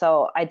dietitian.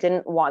 So I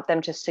didn't want them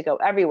just to go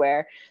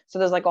everywhere. So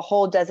there's like a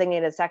whole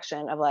designated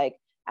section of like,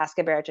 ask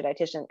a bariatric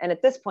dietitian. And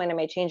at this point I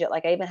may change it.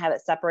 Like I even have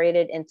it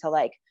separated into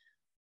like,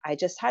 I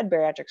just had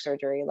bariatric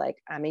surgery. Like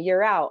I'm a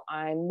year out,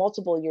 I'm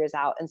multiple years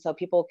out. And so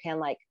people can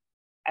like,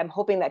 I'm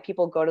hoping that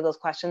people go to those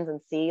questions and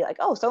see like,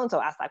 oh, so-and-so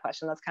asked that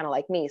question. That's kind of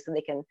like me. So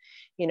they can,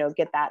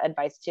 get that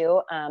advice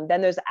too.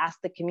 Then there's ask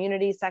the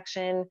community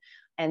section.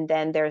 And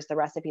then there's the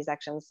recipe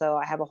section. So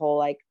I have a whole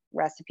like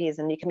recipes,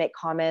 and you can make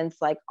comments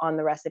like on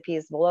the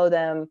recipes below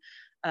them.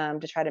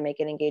 To try to make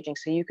it engaging.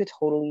 So you could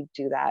totally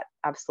do that.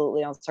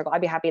 Absolutely on Circle.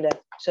 I'd be happy to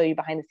show you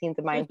behind the scenes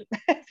of mine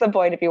at some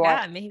point if you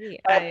want. Yeah, maybe.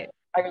 I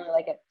really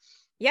like it.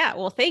 Yeah.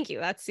 Well, thank you.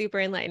 That's super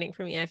enlightening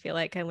for me. I feel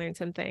like I learned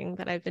something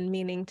that I've been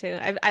meaning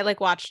to. I like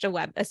watched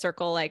a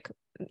Circle, like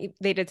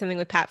they did something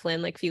with Pat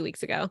Flynn like a few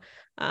weeks ago.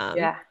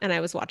 And I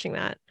was watching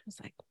that. I was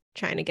like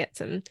trying to get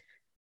some,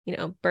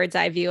 bird's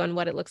eye view on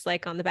what it looks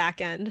like on the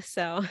back end.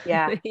 So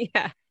yeah.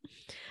 Cool.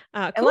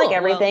 And like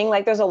everything,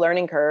 like there's a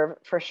learning curve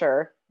for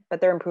sure,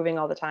 but they're improving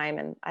all the time.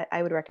 And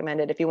I would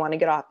recommend it if you want to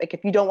get off. Like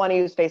if you don't want to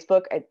use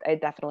Facebook, I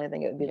definitely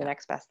think it would be the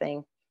next best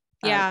thing.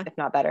 If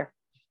not better.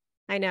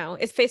 I know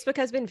Facebook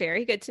has been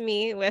very good to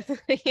me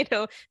with,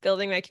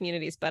 building my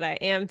communities, but I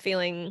am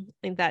feeling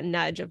like that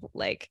nudge of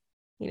like,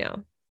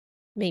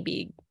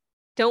 maybe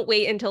don't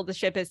wait until the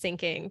ship is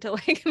sinking to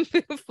like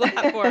move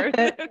platforms,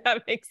 if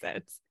that makes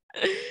sense.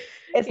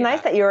 It's nice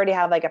that you already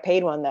have like a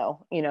paid one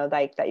though,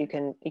 like that you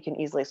can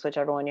easily switch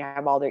everyone. You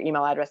have all their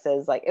email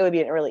addresses. Like it would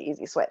be a really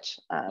easy switch.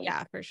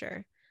 Yeah, for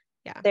sure.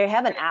 Yeah. They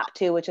have an app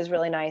too, which is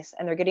really nice.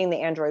 And they're getting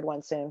the Android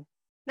one soon.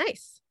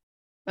 Nice.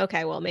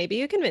 Okay, well, maybe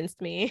you convinced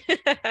me.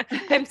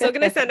 I'm still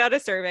going to send out a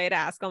survey to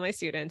ask all my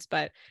students,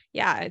 but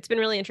yeah, it's been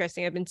really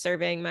interesting. I've been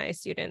surveying my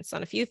students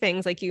on a few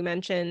things, like you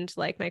mentioned,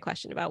 like my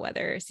question about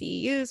whether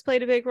CEUs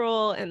played a big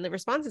role, and the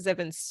responses have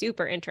been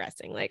super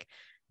interesting. Like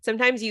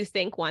sometimes you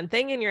think one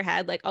thing in your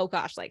head, like, oh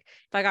gosh, like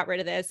if I got rid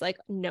of this, like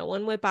no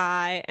one would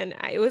buy. And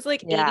it was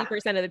like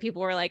 80% of the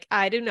people were like,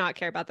 I do not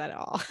care about that at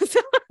all. So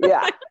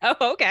yeah.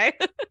 Oh, okay.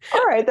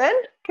 All right, then.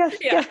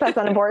 Guess that's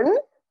unimportant.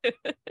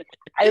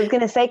 I was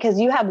going to say, because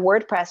you have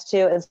WordPress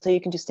too, and so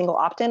you can do single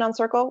opt-in on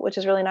Circle, which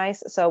is really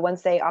nice. So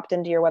once they opt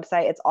into your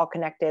website, it's all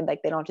connected.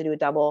 Like they don't have to do a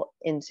double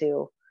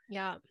into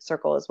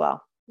Circle as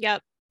well.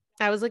 Yep.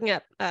 I was looking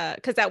at,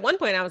 because at one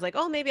point I was like,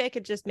 oh, maybe I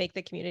could just make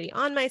the community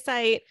on my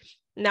site.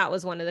 And that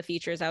was one of the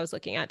features I was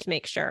looking at to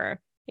make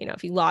sure,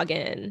 if you log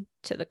in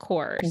to the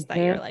course that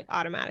you're like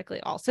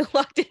automatically also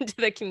logged into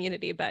the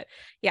community. But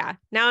yeah,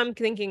 now I'm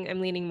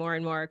leaning more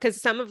and more,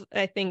 because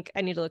I think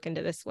I need to look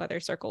into this, whether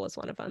Circle was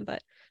one of them,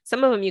 but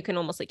some of them you can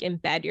almost like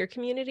embed your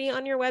community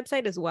on your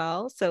website as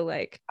well. So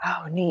like,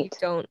 oh, neat. You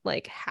don't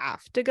like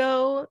have to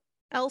go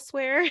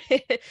elsewhere.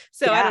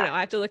 So I don't know. I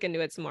have to look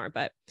into it some more,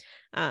 but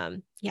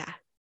yeah,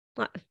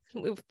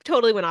 we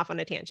totally went off on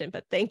a tangent,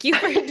 but thank you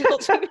for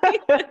indulging me.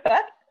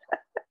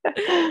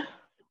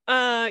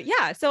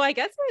 Yeah, so I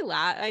guess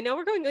I know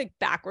we're going like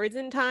backwards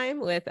in time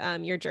with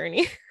your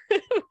journey.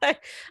 But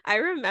I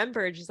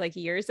remember just like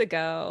years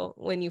ago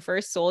when you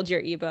first sold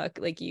your ebook,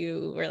 like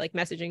you were like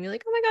messaging me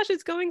like, oh my gosh,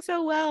 it's going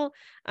so well.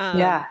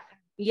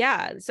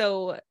 Yeah,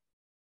 so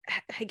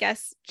I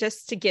guess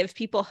just to give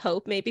people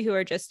hope, maybe who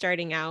are just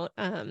starting out,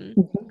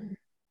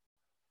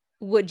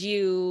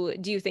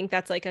 do you think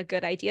that's like a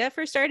good idea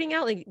for starting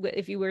out? Like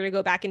if you were to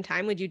go back in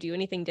time, would you do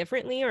anything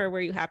differently, or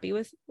were you happy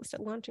with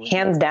launching?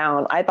 Hands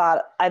down. I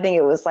think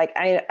it was like,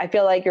 I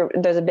feel like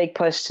there's a big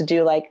push to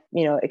do like,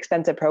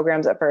 expensive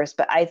programs at first,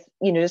 but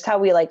just how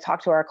we like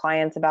talk to our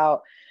clients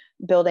about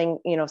building,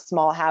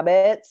 small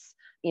habits,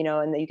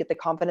 and that you get the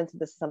confidence that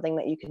this is something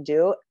that you can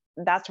do.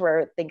 That's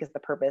where I think is the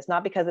purpose,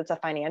 not because it's a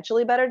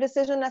financially better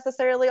decision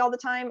necessarily all the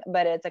time,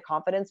 but it's a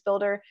confidence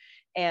builder.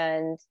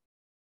 And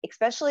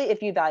especially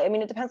if you value,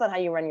 it depends on how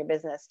you run your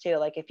business too.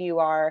 Like if you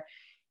are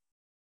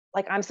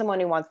like, I'm someone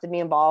who wants to be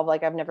involved.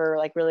 Like I've never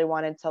like really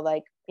wanted to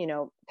like,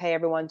 pay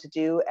everyone to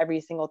do every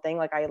single thing.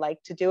 Like I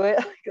like to do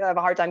it. I have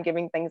a hard time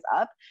giving things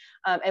up.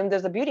 And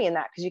there's a beauty in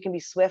that because you can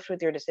be swift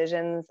with your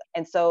decisions.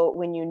 And so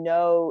when you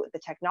know the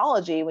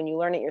technology, when you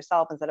learn it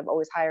yourself, instead of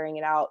always hiring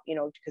it out,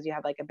 because you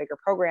have like a bigger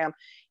program,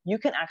 you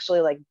can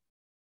actually like,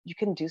 you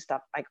can do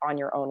stuff like on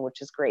your own,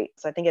 which is great.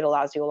 So I think it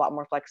allows you a lot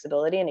more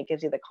flexibility, and it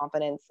gives you the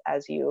confidence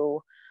as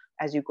you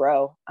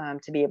grow,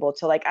 to be able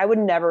to like, I would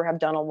never have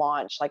done a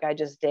launch like I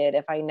just did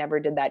if I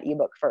never did that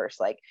ebook first.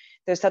 Like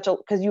there's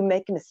because you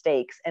make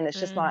mistakes and it's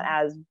just not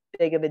as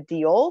big of a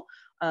deal.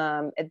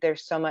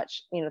 There's so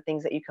much,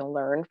 things that you can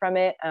learn from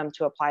it,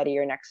 to apply to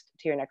your next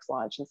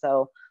launch. And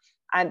so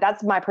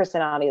that's my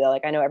personality though.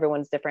 Like I know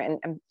everyone's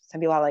different, and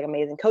some people have like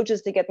amazing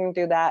coaches to get them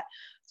through that.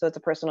 So it's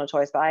a personal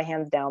choice, but I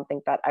hands down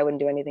think that I wouldn't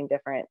do anything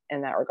different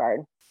in that regard.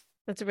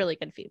 That's really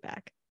good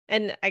feedback.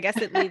 And I guess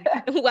it leads,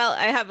 well,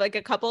 I have like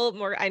a couple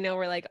more. I know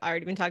we're like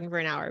already been talking for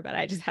an hour, but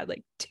I just had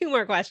like 2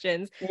 more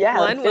questions. Yeah.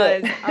 One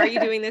was, are you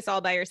doing this all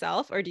by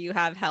yourself, or do you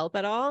have help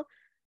at all?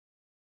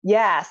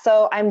 Yeah.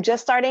 So I'm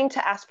just starting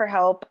to ask for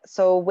help.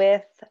 So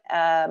with,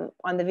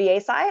 on the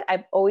VA side,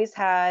 I've always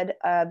had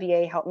a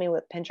VA help me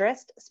with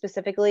Pinterest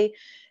specifically.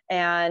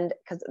 And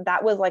because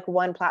that was like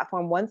one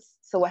platform once.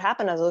 So what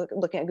happened, I was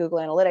looking at Google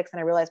Analytics and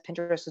I realized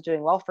Pinterest was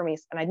doing well for me.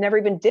 And I'd never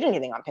even did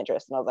anything on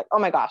Pinterest. And I was like, oh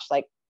my gosh,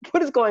 like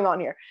what is going on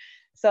here?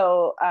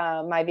 So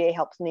my VA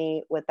helps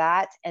me with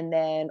that. And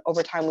then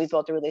over time, we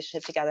built a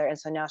relationship together. And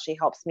so now she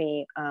helps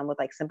me with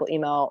like simple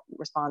email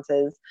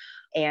responses.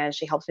 And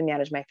she helps me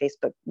manage my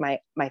Facebook, my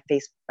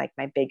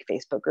big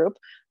Facebook group,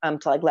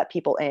 to like let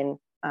people in,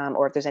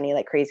 or if there's any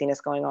like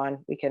craziness going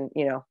on, we can,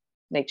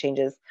 make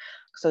changes.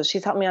 So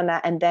she's helped me on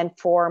that. And then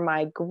for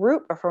my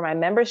group, or for my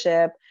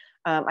membership,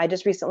 I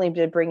just recently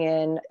did bring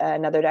in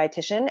another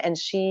dietitian, and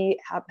she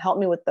helped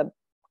me with the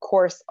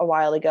course a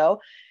while ago.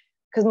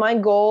 Because my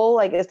goal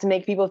like is to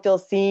make people feel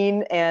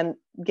seen and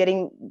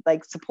getting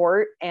like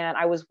support. And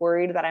I was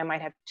worried that I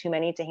might have too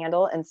many to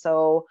handle. And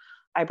so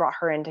I brought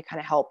her in to kind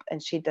of help.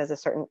 And she does a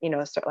certain,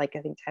 like I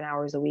think 10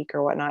 hours a week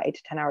or whatnot, 8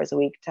 to 10 hours a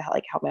week to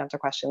like help me answer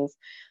questions.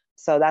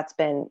 So that's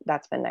been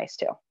nice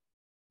too.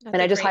 And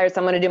I just hired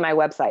someone to do my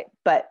website,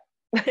 but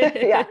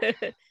yeah.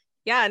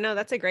 Yeah, no,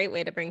 that's a great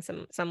way to bring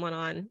someone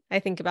on. I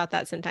think about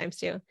that sometimes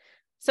too.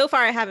 So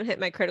far, I haven't hit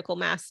my critical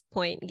mass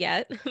point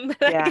yet,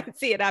 but I can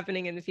see it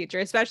happening in the future,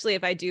 especially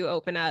if I do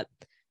open up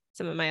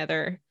some of my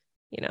other,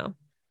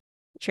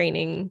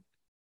 training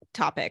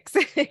topics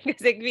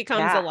because it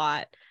becomes a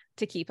lot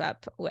to keep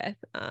up with.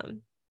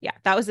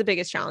 That was the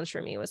biggest challenge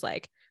for me, was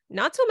like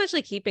not so much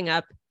like keeping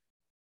up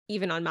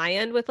even on my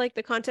end with like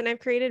the content I've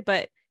created,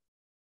 but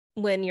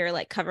when you're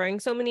like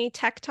covering so many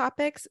tech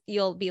topics,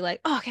 you'll be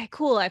like, oh, okay,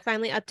 cool, I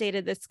finally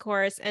updated this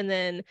course. And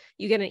then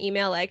you get an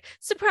email like,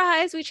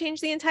 surprise, we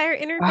changed the entire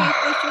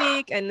interface this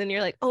week. And then you're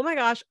like, oh my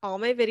gosh, all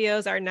my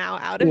videos are now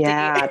out of date.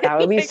 Yeah, that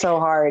would be so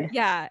hard.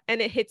 Yeah. And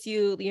it hits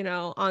you,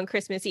 on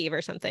Christmas Eve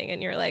or something.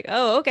 And you're like,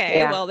 oh,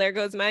 okay, well, there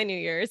goes my New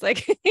Year's.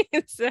 Like,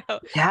 so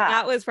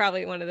that was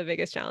probably one of the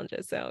biggest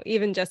challenges. So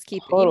even just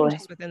even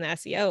just within the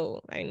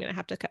SEO,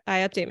 I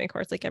update my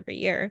course like every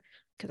year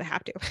because I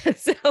have to.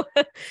 So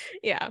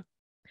yeah,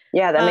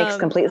 that makes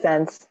complete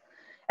sense.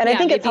 And I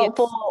think it's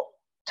helpful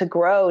to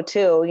grow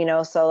too,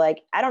 so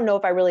like, I don't know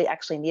if I really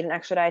actually need an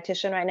extra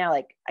dietitian right now.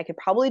 Like I could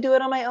probably do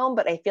it on my own,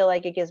 but I feel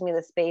like it gives me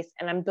the space,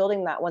 and I'm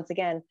building that, once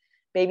again,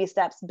 baby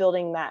steps,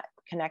 building that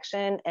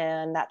connection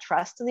and that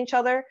trust with each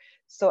other.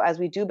 So as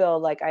we do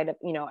build, like I'd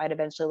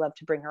eventually love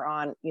to bring her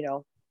on,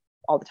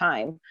 all the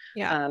time,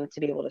 to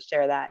be able to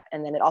share that.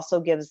 And then it also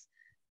gives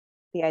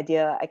the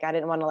idea, like I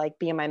didn't want to like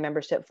be in my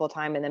membership full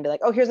time and then be like,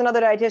 oh, here's another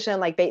dietitian,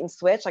 like bait and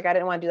switch. Like I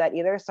didn't want to do that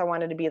either. So I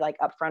wanted to be like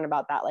upfront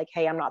about that. Like,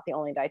 hey, I'm not the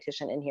only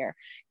dietitian in here,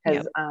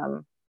 because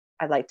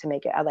I'd like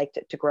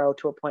to grow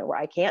to a point where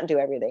I can't do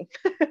everything.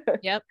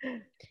 Yep.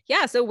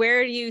 Yeah. So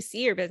where do you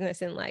see your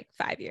business in like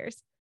 5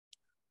 years?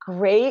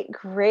 Great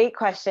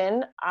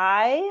question.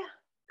 I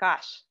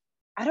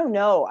don't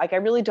know. Like, I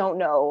really don't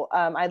know.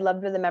 I'd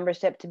love for the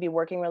membership to be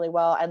working really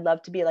well. I'd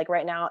love to be like,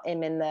 right now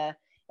I'm in the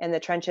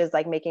trenches,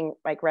 like making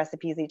like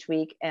recipes each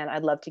week. And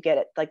I'd love to get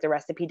it, like the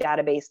recipe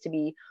database to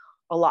be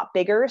a lot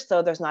bigger,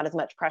 so there's not as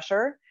much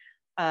pressure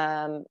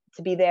to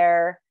be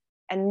there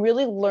and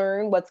really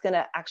learn what's going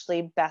to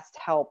actually best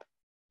help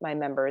my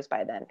members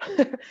by then.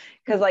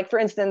 Because like, for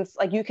instance,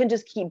 like you can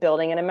just keep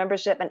building in a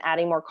membership and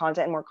adding more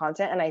content and more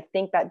content. And I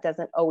think that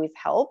doesn't always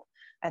help.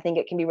 I think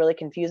it can be really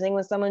confusing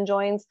when someone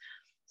joins.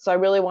 So I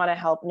really want to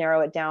help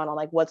narrow it down on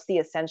like, what's the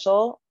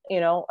essential,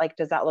 like,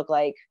 does that look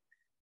like,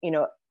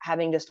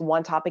 having just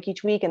one topic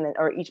each week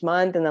or each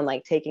month, and then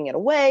like taking it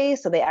away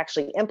so they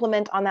actually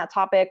implement on that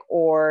topic?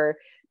 Or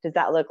does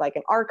that look like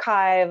an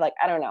archive? Like,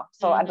 I don't know.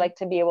 So I'd like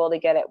to be able to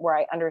get it where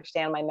I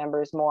understand my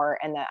members more,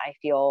 and that I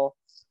feel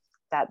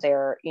that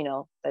they're,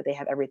 that they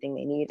have everything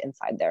they need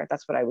inside there.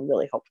 That's what I would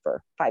really hope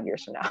for 5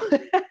 years from now.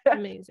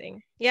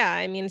 Amazing. Yeah.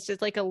 I mean, it's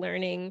just like a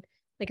learning,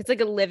 like it's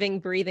like a living,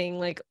 breathing,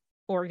 like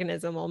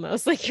organism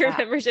almost, like your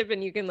membership,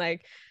 and you can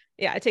like,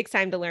 it takes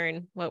time to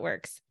learn what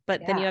works,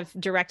 but then you have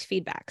direct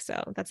feedback.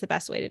 So that's the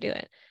best way to do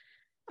it.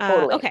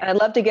 Totally. Okay. And I'd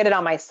love to get it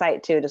on my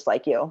site too, just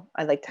like you.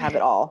 I'd like to have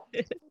it all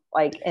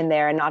like in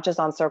there, and not just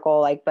on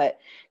Circle, like, but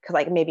because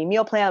like maybe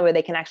meal plan where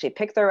they can actually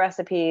pick their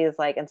recipes,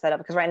 like instead of,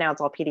 because right now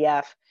it's all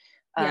PDF.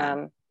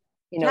 I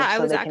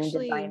so was they can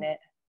design it.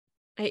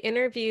 I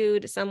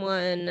interviewed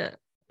someone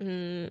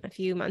a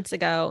few months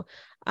ago,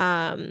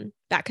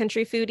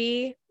 Backcountry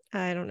Foodie.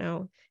 I don't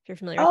know if you're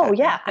familiar with that. Oh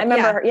yeah, I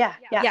remember her.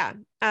 Yeah.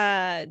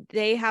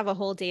 They have a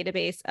whole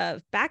database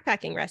of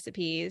backpacking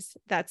recipes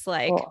that's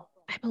like,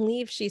 I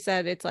believe she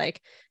said it's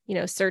like,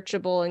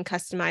 searchable and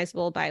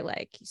customizable by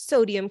like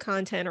sodium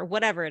content or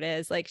whatever it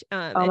is. Like,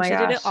 and she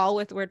did it all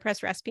with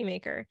WordPress Recipe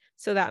Maker.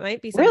 So that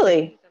might be something.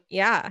 Really?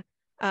 Yeah.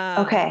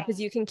 Okay. Because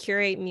you can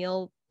curate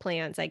meal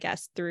plans, I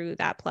guess, through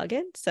that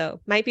plugin.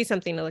 So might be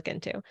something to look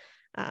into.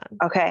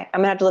 Okay. I'm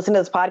gonna have to listen to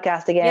this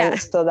podcast again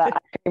so that I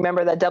can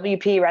remember the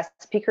WP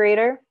Recipe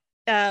Creator.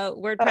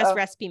 WordPress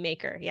Recipe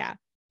Maker. Yeah.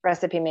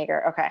 Recipe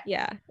Maker. Okay.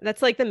 Yeah.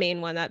 That's like the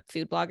main one that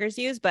food bloggers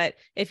use. But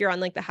if you're on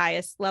like the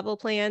highest level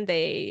plan,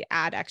 they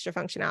add extra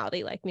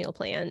functionality like meal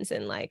plans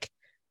and like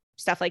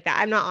stuff like that.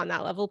 I'm not on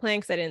that level plan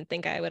because I didn't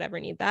think I would ever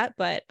need that.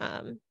 But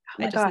oh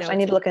my gosh, I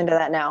need to look into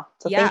that now.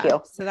 So thank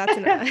you. So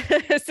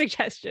that's a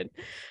suggestion.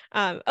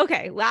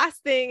 Okay.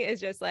 Last thing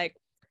is just like,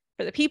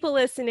 for the people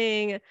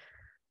listening,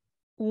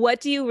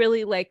 what do you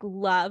really like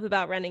love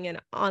about running an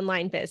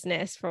online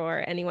business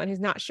for anyone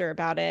who's not sure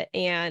about it?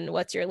 And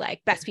what's your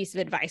like best piece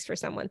of advice for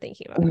someone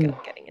thinking about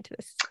getting into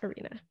this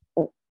arena?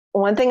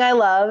 One thing I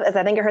love is,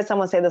 I think I heard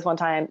someone say this one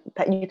time,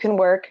 that you can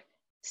work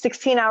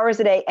 16 hours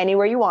a day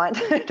anywhere you want.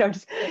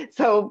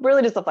 So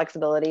really just the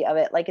flexibility of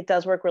it. Like, it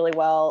does work really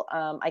well.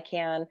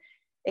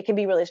 It can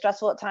be really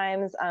stressful at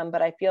times, but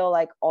I feel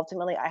like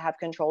ultimately I have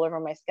control over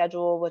my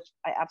schedule, which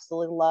I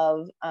absolutely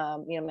love.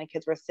 My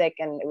kids were sick,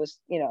 and it was,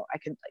 I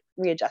could like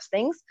readjust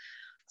things.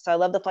 So I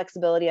love the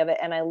flexibility of it,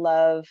 and I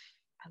love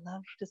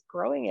just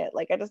growing it.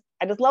 Like, I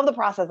just love the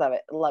process of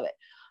it. I love it.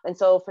 And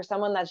so for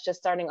someone that's just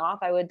starting off,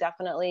 I would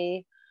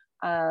definitely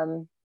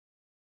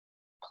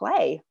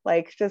play,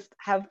 like just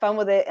have fun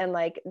with it. And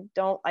like,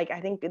 don't like,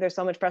 I think there's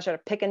so much pressure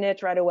to pick a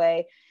niche right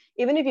away.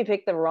 Even if you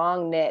pick the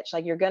wrong niche,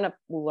 like you're going to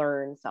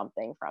learn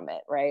something from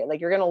it, right? Like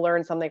you're going to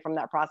learn something from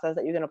that process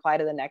that you can apply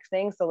to the next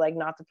thing. So like,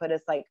 not to put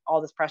us like all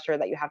this pressure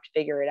that you have to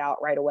figure it out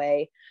right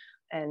away,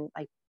 and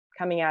like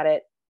coming at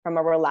it from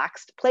a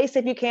relaxed place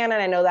if you can.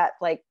 And I know that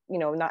like,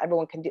 not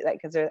everyone can do that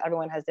because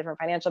everyone has different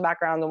financial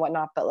backgrounds and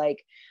whatnot, but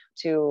like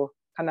to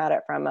come at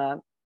it from a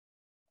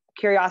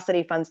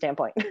curiosity, fun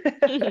standpoint.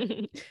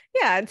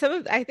 Yeah.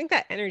 And I think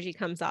that energy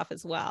comes off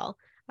as well.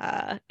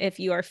 If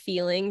you are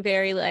feeling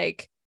very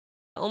like,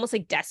 almost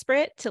like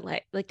desperate to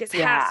like this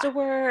has to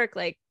work.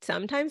 Like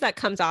sometimes that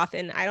comes off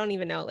and I don't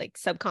even know, like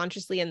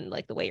subconsciously in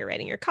like the way you're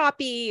writing your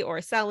copy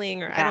or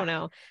selling, or I don't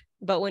know.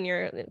 But when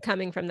you're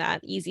coming from that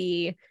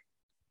easy,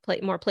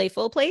 more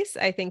playful place,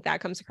 I think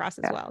that comes across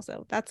as well.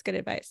 So that's good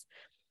advice.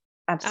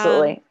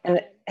 Absolutely. And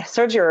it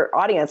serves your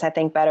audience, I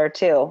think, better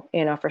too,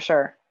 for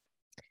sure.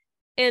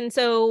 And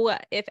so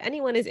if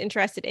anyone is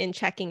interested in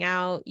checking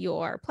out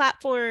your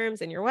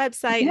platforms and your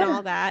website and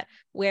all that,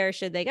 where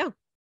should they go?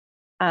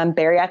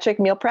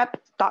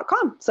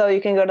 Bariatricmealprep.com. So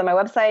you can go to my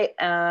website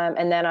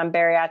and then on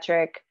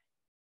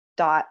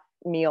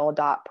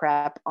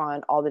bariatric.meal.prep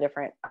on all the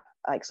different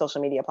like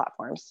social media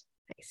platforms.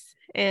 Nice.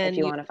 And if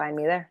you want to find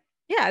me there.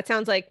 Yeah, it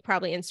sounds like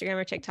probably Instagram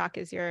or TikTok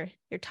is your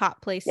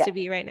top place to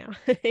be right now.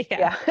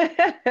 Yeah.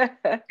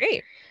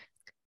 Great.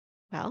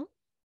 Well,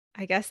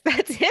 I guess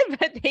that's it.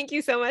 But thank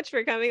you so much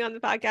for coming on the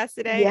podcast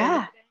today.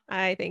 Yeah.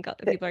 And I think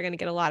people are going to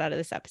get a lot out of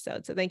this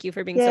episode. So thank you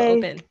for being so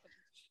open.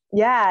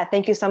 Yeah.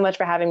 Thank you so much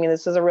for having me.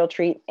 This was a real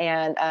treat.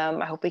 And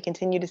I hope we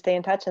continue to stay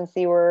in touch and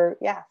see where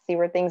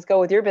things go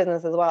with your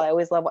business as well. I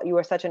always love what you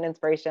are such an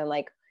inspiration.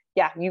 Like,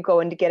 you go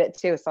and get it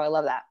too. So I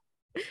love that.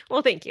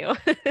 Well, thank you. All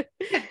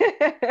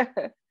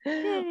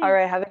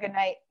right. Have a good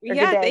night. Good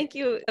day. Thank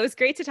you. It was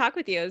great to talk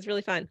with you. It was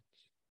really fun.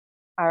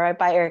 All right.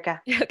 Bye,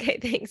 Erica. Okay.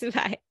 Thanks.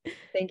 Bye.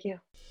 Thank you.